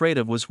most afraid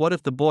of was what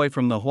if the boy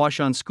from the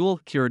Huashan School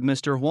cured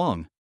Mr.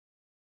 Huang.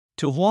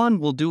 To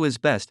Huan will do his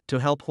best to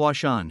help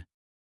Huashan.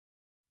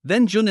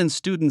 Then Junin's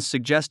students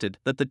suggested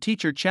that the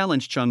teacher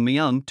challenge Chon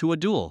Myong to a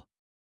duel.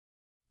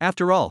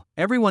 After all,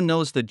 everyone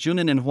knows that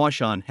Junin and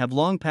Huashan have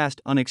long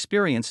passed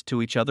unexperienced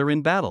to each other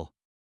in battle.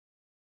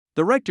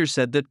 The rector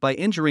said that by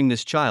injuring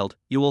this child,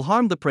 you will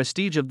harm the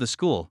prestige of the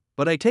school,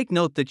 but I take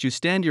note that you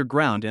stand your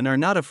ground and are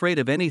not afraid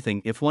of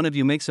anything if one of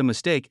you makes a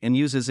mistake and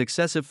uses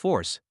excessive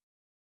force.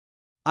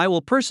 I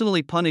will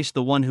personally punish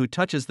the one who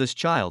touches this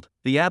child,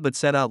 the abbot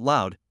said out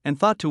loud, and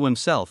thought to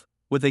himself,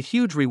 with a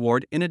huge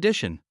reward in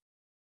addition.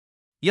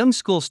 Young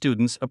school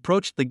students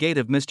approached the gate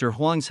of Mr.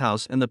 Huang's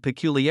house, and the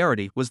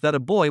peculiarity was that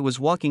a boy was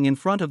walking in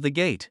front of the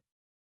gate.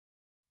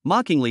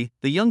 Mockingly,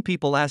 the young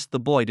people asked the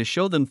boy to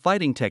show them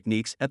fighting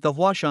techniques at the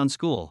Huashan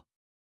School.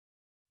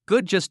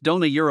 Good, just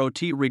don't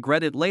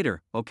regret it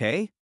later,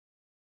 okay?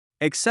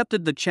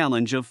 accepted the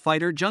challenge of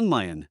fighter Chon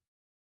Myong.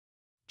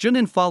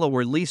 Junin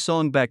follower Lee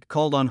Song-baek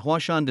called on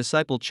Huashan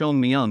disciple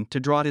Chon Myong to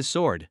draw his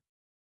sword.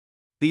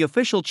 The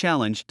official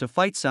challenge to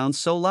fight sounds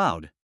so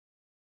loud.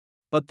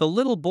 But the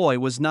little boy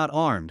was not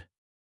armed.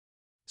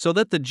 So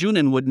that the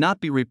Junin would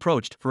not be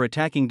reproached for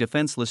attacking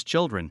defenseless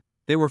children,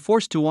 they were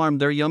forced to arm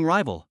their young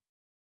rival.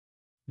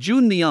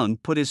 Chon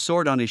Myong put his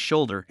sword on his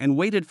shoulder and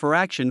waited for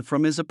action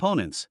from his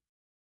opponents.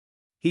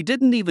 He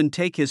didn't even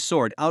take his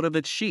sword out of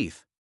its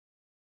sheath.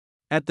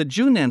 At the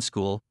Huashan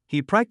School,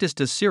 he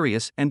practiced a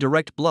serious and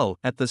direct blow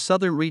at the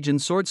Southern Region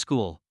Sword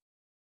School.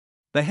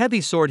 The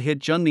heavy sword hit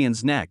Chon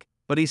Myong's neck,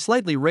 but he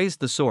slightly raised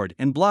the sword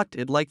and blocked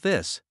it like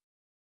this.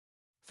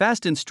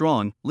 Fast and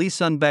strong, Lee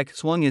Sun-baek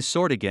swung his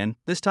sword again,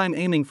 this time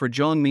aiming for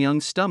Chon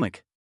Myong's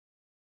stomach.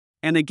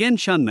 And again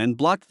Chon Myong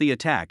blocked the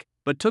attack,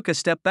 but took a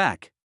step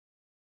back.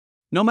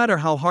 No matter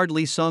how hard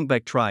Lee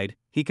Song-baek tried,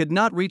 he could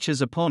not reach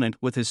his opponent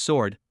with his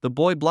sword. The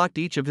boy blocked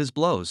each of his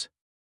blows.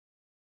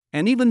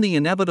 And even the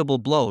inevitable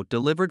blow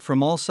delivered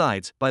from all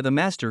sides by the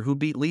master who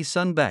beat Lee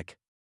Sun-baek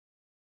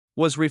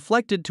was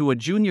reflected to a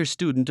junior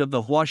student of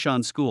the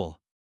Huashan School.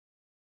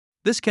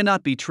 This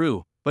cannot be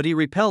true, but he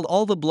repelled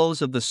all the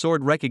blows of the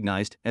sword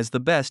recognized as the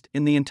best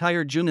in the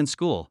entire Huashan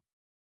School.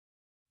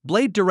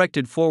 Blade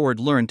directed forward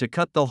learned to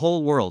cut the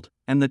whole world,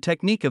 and the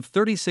technique of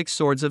 36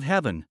 swords of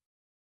heaven.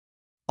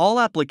 All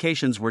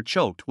applications were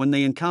choked when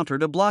they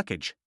encountered a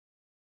blockage.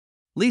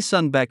 Lee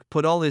Sun-baek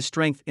put all his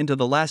strength into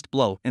the last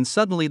blow and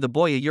suddenly the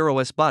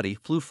boy's body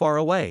flew far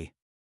away.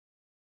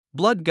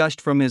 Blood gushed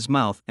from his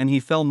mouth and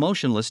he fell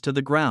motionless to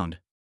the ground.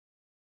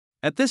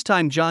 At this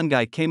time Chon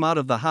came out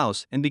of the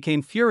house and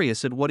became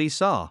furious at what he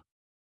saw.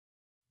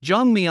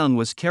 Chon Myong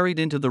was carried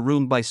into the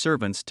room by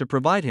servants to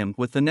provide him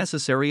with the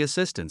necessary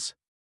assistance.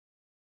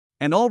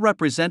 And all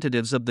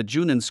representatives of the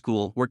Huashan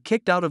School were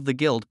kicked out of the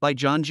guild by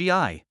Chon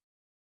Ji.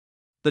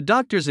 The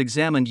doctors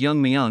examined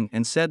young Myong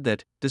and said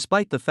that,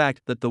 despite the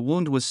fact that the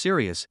wound was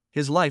serious,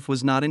 his life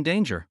was not in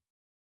danger.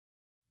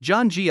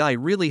 Chon Ji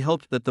really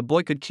hoped that the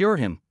boy could cure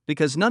him,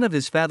 because none of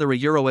his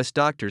father's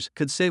doctors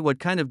could say what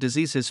kind of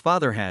disease his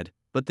father had,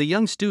 but the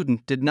young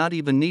student did not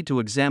even need to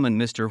examine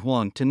Mr.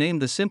 Huang to name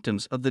the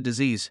symptoms of the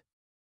disease.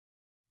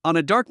 On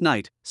a dark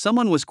night,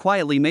 someone was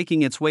quietly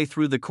making its way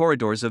through the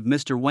corridors of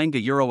Mr.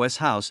 Wanga's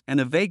house and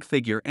a vague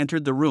figure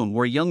entered the room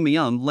where young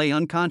Myong lay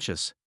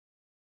unconscious.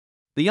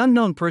 The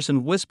unknown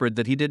person whispered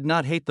that he did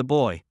not hate the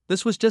boy,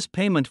 this was just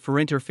payment for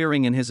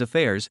interfering in his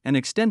affairs, and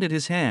extended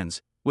his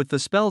hands, with the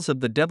spells of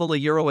the devil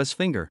Euro's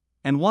finger,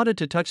 and wanted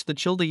to touch the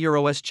child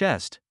Euro's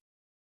chest.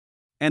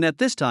 And at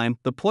this time,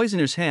 the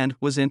poisoner's hand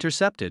was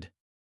intercepted.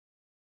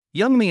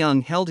 Young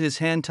Myong held his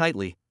hand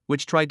tightly,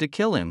 which tried to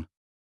kill him.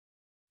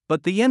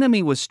 But the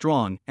enemy was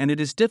strong, and it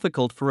is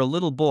difficult for a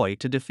little boy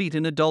to defeat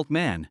an adult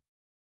man.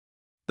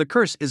 The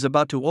curse is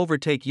about to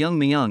overtake young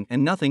Myong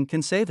and nothing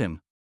can save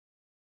him.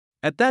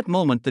 At that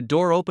moment the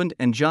door opened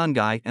and Chon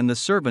and the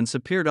servants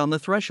appeared on the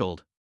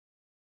threshold.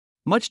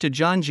 Much to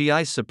Chon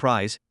Ji's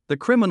surprise, the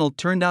criminal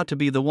turned out to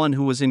be the one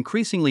who was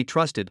increasingly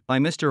trusted by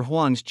Mr.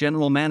 Huang's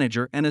general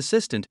manager and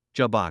assistant,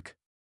 Jabak.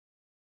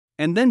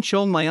 And then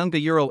Chon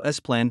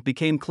Myong's plan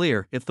became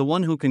clear: if the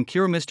one who can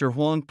cure Mr.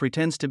 Huang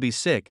pretends to be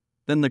sick,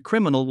 then the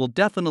criminal will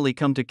definitely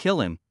come to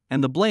kill him,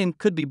 and the blame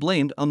could be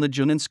blamed on the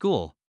Huashan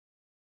School.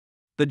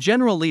 The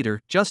general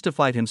leader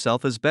justified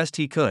himself as best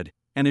he could,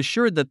 and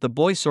assured that the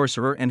boy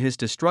sorcerer and his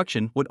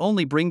destruction would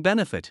only bring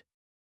benefit.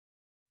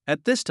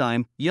 At this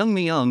time, young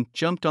Myong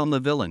jumped on the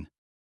villain.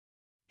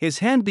 His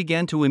hand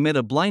began to emit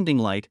a blinding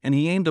light and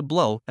he aimed a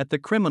blow at the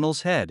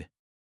criminal's head.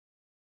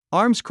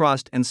 Arms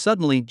crossed and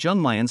suddenly Chon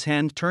Myong's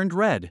hand turned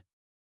red.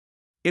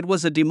 It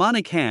was a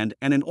demonic hand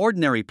and an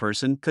ordinary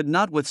person could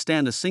not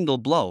withstand a single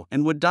blow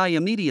and would die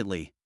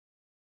immediately.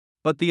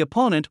 But the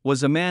opponent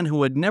was a man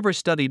who had never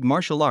studied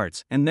martial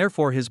arts and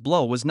therefore his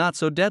blow was not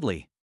so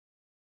deadly.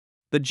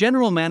 The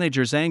general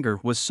manager's anger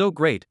was so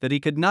great that he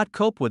could not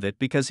cope with it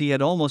because he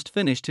had almost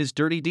finished his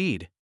dirty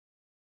deed.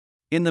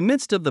 In the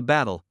midst of the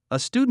battle, a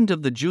student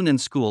of the Huashan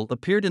School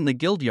appeared in the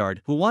guild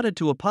yard who wanted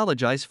to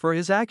apologize for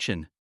his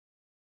action.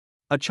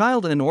 A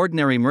child and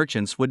ordinary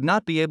merchants would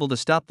not be able to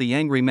stop the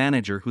angry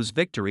manager whose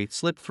victory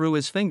slipped through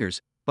his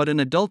fingers, but an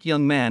adult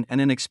young man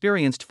and an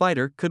experienced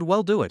fighter could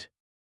well do it.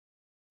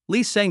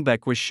 Lee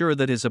Sang-baek was sure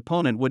that his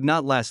opponent would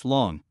not last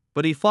long,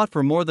 but he fought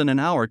for more than an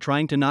hour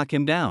trying to knock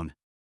him down.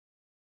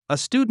 A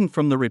student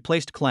from the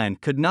replaced clan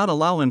could not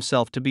allow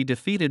himself to be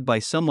defeated by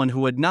someone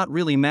who had not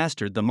really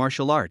mastered the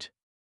martial art.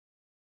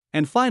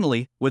 And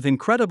finally, with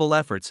incredible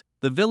efforts,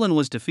 the villain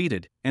was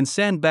defeated, and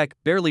Sang-baek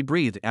barely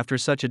breathed after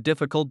such a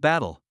difficult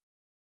battle.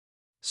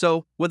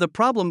 So, with a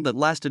problem that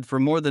lasted for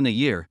more than a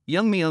year,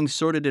 young Myong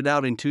sorted it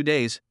out in 2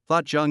 days,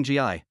 thought Chon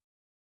Ji.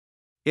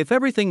 If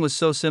everything was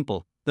so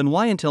simple, then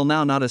why until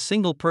now not a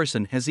single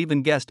person has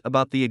even guessed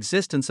about the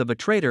existence of a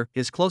traitor,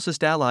 his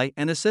closest ally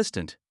and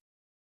assistant?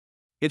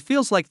 It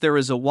feels like there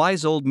is a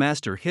wise old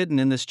master hidden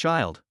in this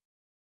child.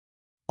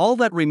 All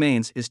that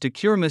remains is to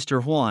cure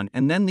Mr. Huan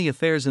and then the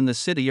affairs in the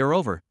city are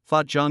over,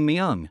 thought Chon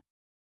Myong.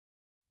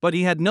 But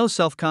he had no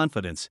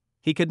self-confidence,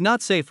 he could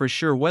not say for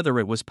sure whether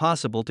it was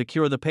possible to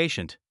cure the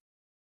patient.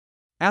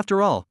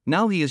 After all,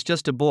 now he is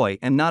just a boy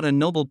and not a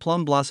noble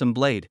plum blossom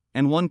blade,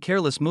 and one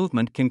careless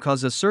movement can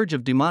cause a surge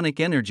of demonic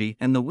energy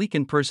and the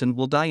weakened person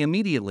will die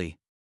immediately.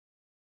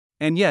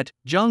 And yet,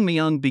 Chon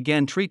Myong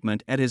began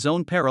treatment at his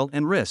own peril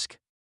and risk.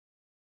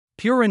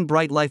 Pure and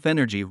bright life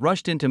energy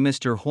rushed into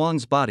Mr.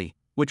 Huang's body,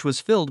 which was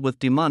filled with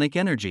demonic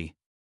energy.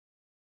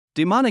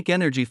 Demonic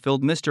energy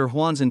filled Mr.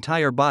 Huang's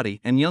entire body,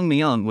 and Chon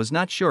Myong was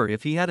not sure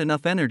if he had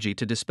enough energy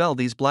to dispel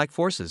these black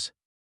forces.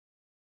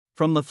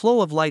 From the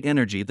flow of light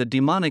energy, the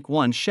demonic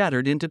one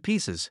shattered into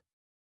pieces.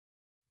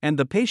 And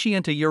the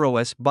Patienta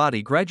Euro's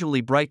body gradually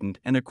brightened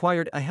and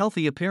acquired a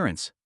healthy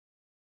appearance.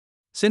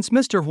 Since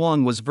Mr.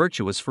 Huang was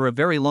virtuous for a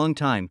very long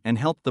time and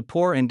helped the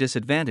poor and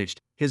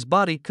disadvantaged, his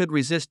body could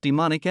resist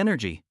demonic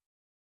energy.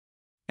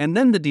 And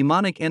then the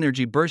demonic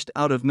energy burst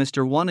out of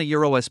Mr. Wana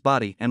Euro's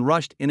body and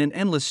rushed in an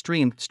endless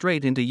stream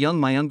straight into Chon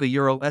Myong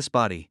Euro's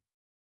body.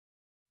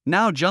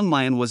 Now Chon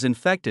Myong was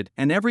infected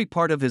and every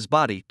part of his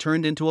body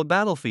turned into a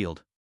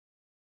battlefield.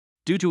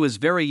 Due to his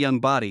very young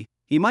body,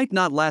 he might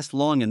not last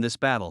long in this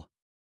battle.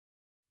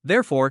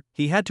 Therefore,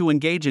 he had to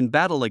engage in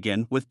battle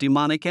again with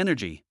demonic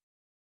energy.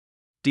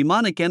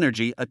 Demonic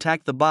energy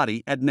attacked the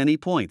body at many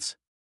points.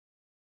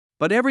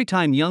 But every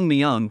time Chon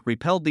Myong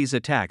repelled these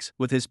attacks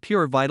with his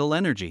pure vital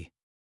energy.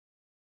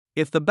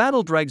 If the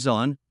battle drags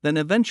on, then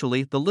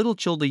eventually the little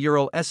Childa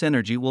Euro's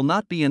energy will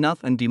not be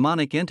enough and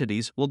demonic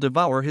entities will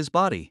devour his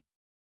body.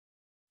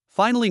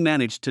 Finally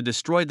managed to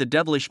destroy the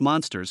devilish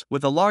monsters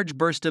with a large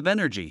burst of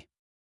energy.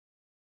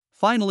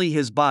 Finally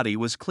his body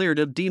was cleared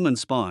of demon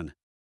spawn.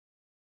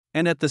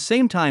 And at the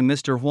same time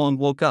Mr. Huang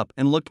woke up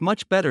and looked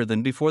much better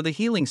than before the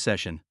healing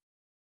session.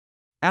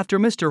 After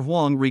Mr.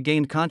 Huang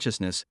regained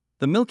consciousness,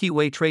 the Milky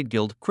Way Trade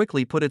Guild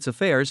quickly put its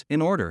affairs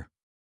in order.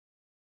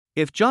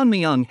 If Chon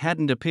Myong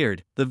hadn't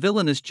appeared, the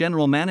villainous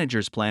general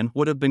manager's plan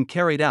would have been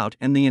carried out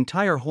and the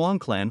entire Huang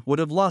clan would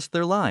have lost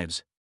their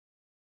lives.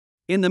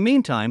 In the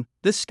meantime,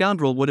 this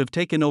scoundrel would have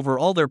taken over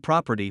all their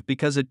property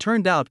because it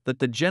turned out that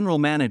the general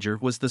manager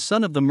was the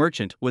son of the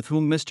merchant with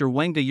whom Mr.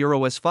 Wangda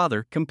Euro's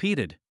father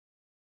competed.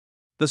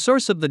 The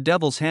source of the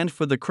devil's hand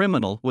for the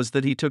criminal was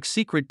that he took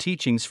secret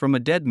teachings from a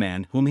dead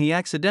man whom he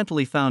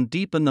accidentally found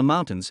deep in the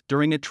mountains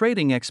during a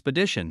trading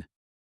expedition.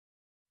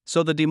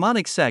 So the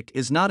demonic sect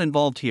is not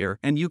involved here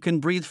and you can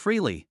breathe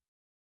freely.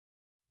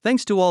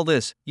 Thanks to all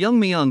this, Chon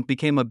Myong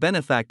became a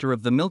benefactor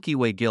of the Milky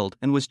Way Guild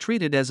and was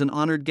treated as an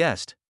honored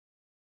guest.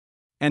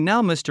 And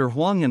now Mr.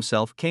 Huang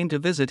himself came to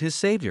visit his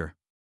savior.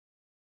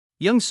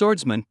 Young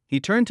swordsman, he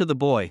turned to the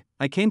boy,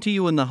 I came to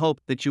you in the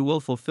hope that you will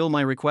fulfill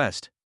my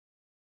request.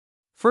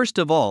 First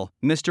of all,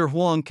 Mr.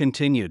 Huang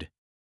continued.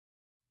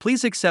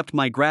 Please accept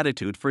my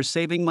gratitude for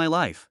saving my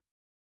life.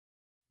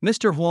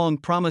 Mr. Huang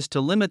promised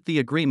to limit the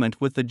agreement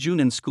with the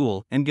Junan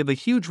school and give a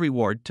huge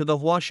reward to the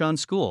Huashan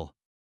School.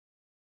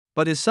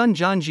 But his son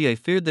Zhanjie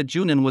feared that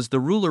Junan was the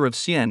ruler of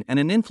Xian and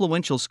an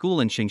influential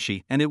school in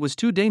Qingxi, and it was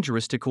too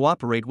dangerous to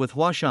cooperate with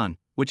Huashan,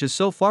 which is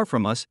so far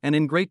from us and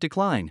in great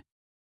decline.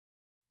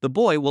 The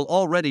boy will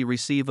already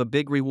receive a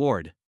big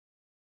reward.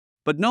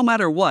 But no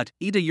matter what,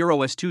 Ida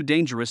Euro is too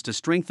dangerous to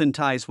strengthen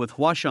ties with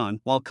Huashan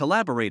while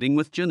collaborating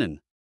with Junan.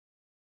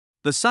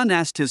 The son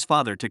asked his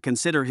father to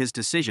consider his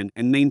decision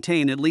and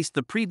maintain at least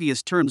the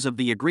previous terms of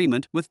the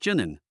agreement with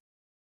Junan.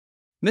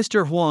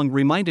 Mr. Huang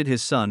reminded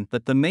his son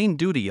that the main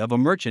duty of a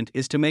merchant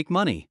is to make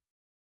money.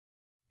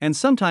 And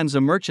sometimes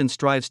a merchant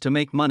strives to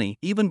make money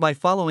even by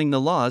following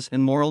the laws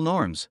and moral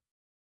norms.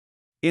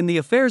 In the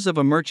affairs of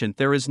a merchant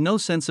there is no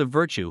sense of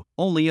virtue,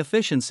 only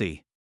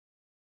efficiency.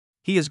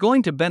 He is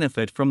going to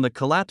benefit from the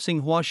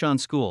collapsing Huashan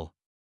School.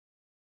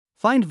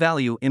 Find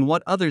value in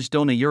what others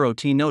don't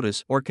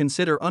notice or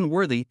consider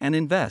unworthy and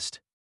invest.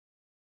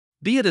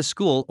 Be it a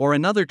school or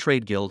another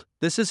trade guild,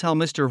 this is how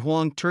Mr.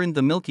 Huang turned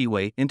the Milky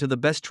Way into the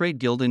best trade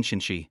guild in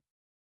Qingxi.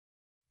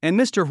 And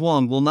Mr.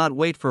 Huang will not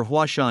wait for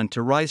Huashan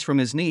to rise from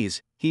his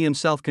knees, he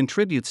himself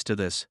contributes to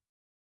this.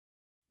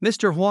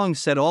 Mr. Huang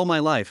said, all my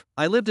life,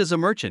 I lived as a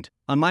merchant,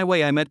 on my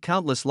way I met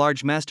countless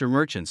large master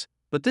merchants,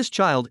 but this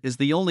child is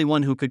the only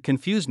one who could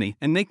confuse me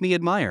and make me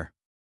admire.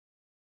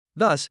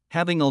 Thus,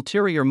 having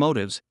ulterior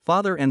motives,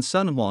 father and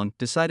son Huang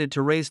decided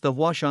to raise the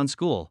Huashan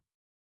School.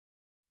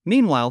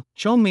 Meanwhile,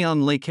 Chon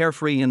Myong lay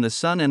carefree in the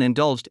sun and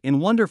indulged in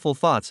wonderful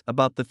thoughts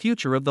about the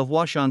future of the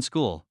Huashan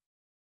School.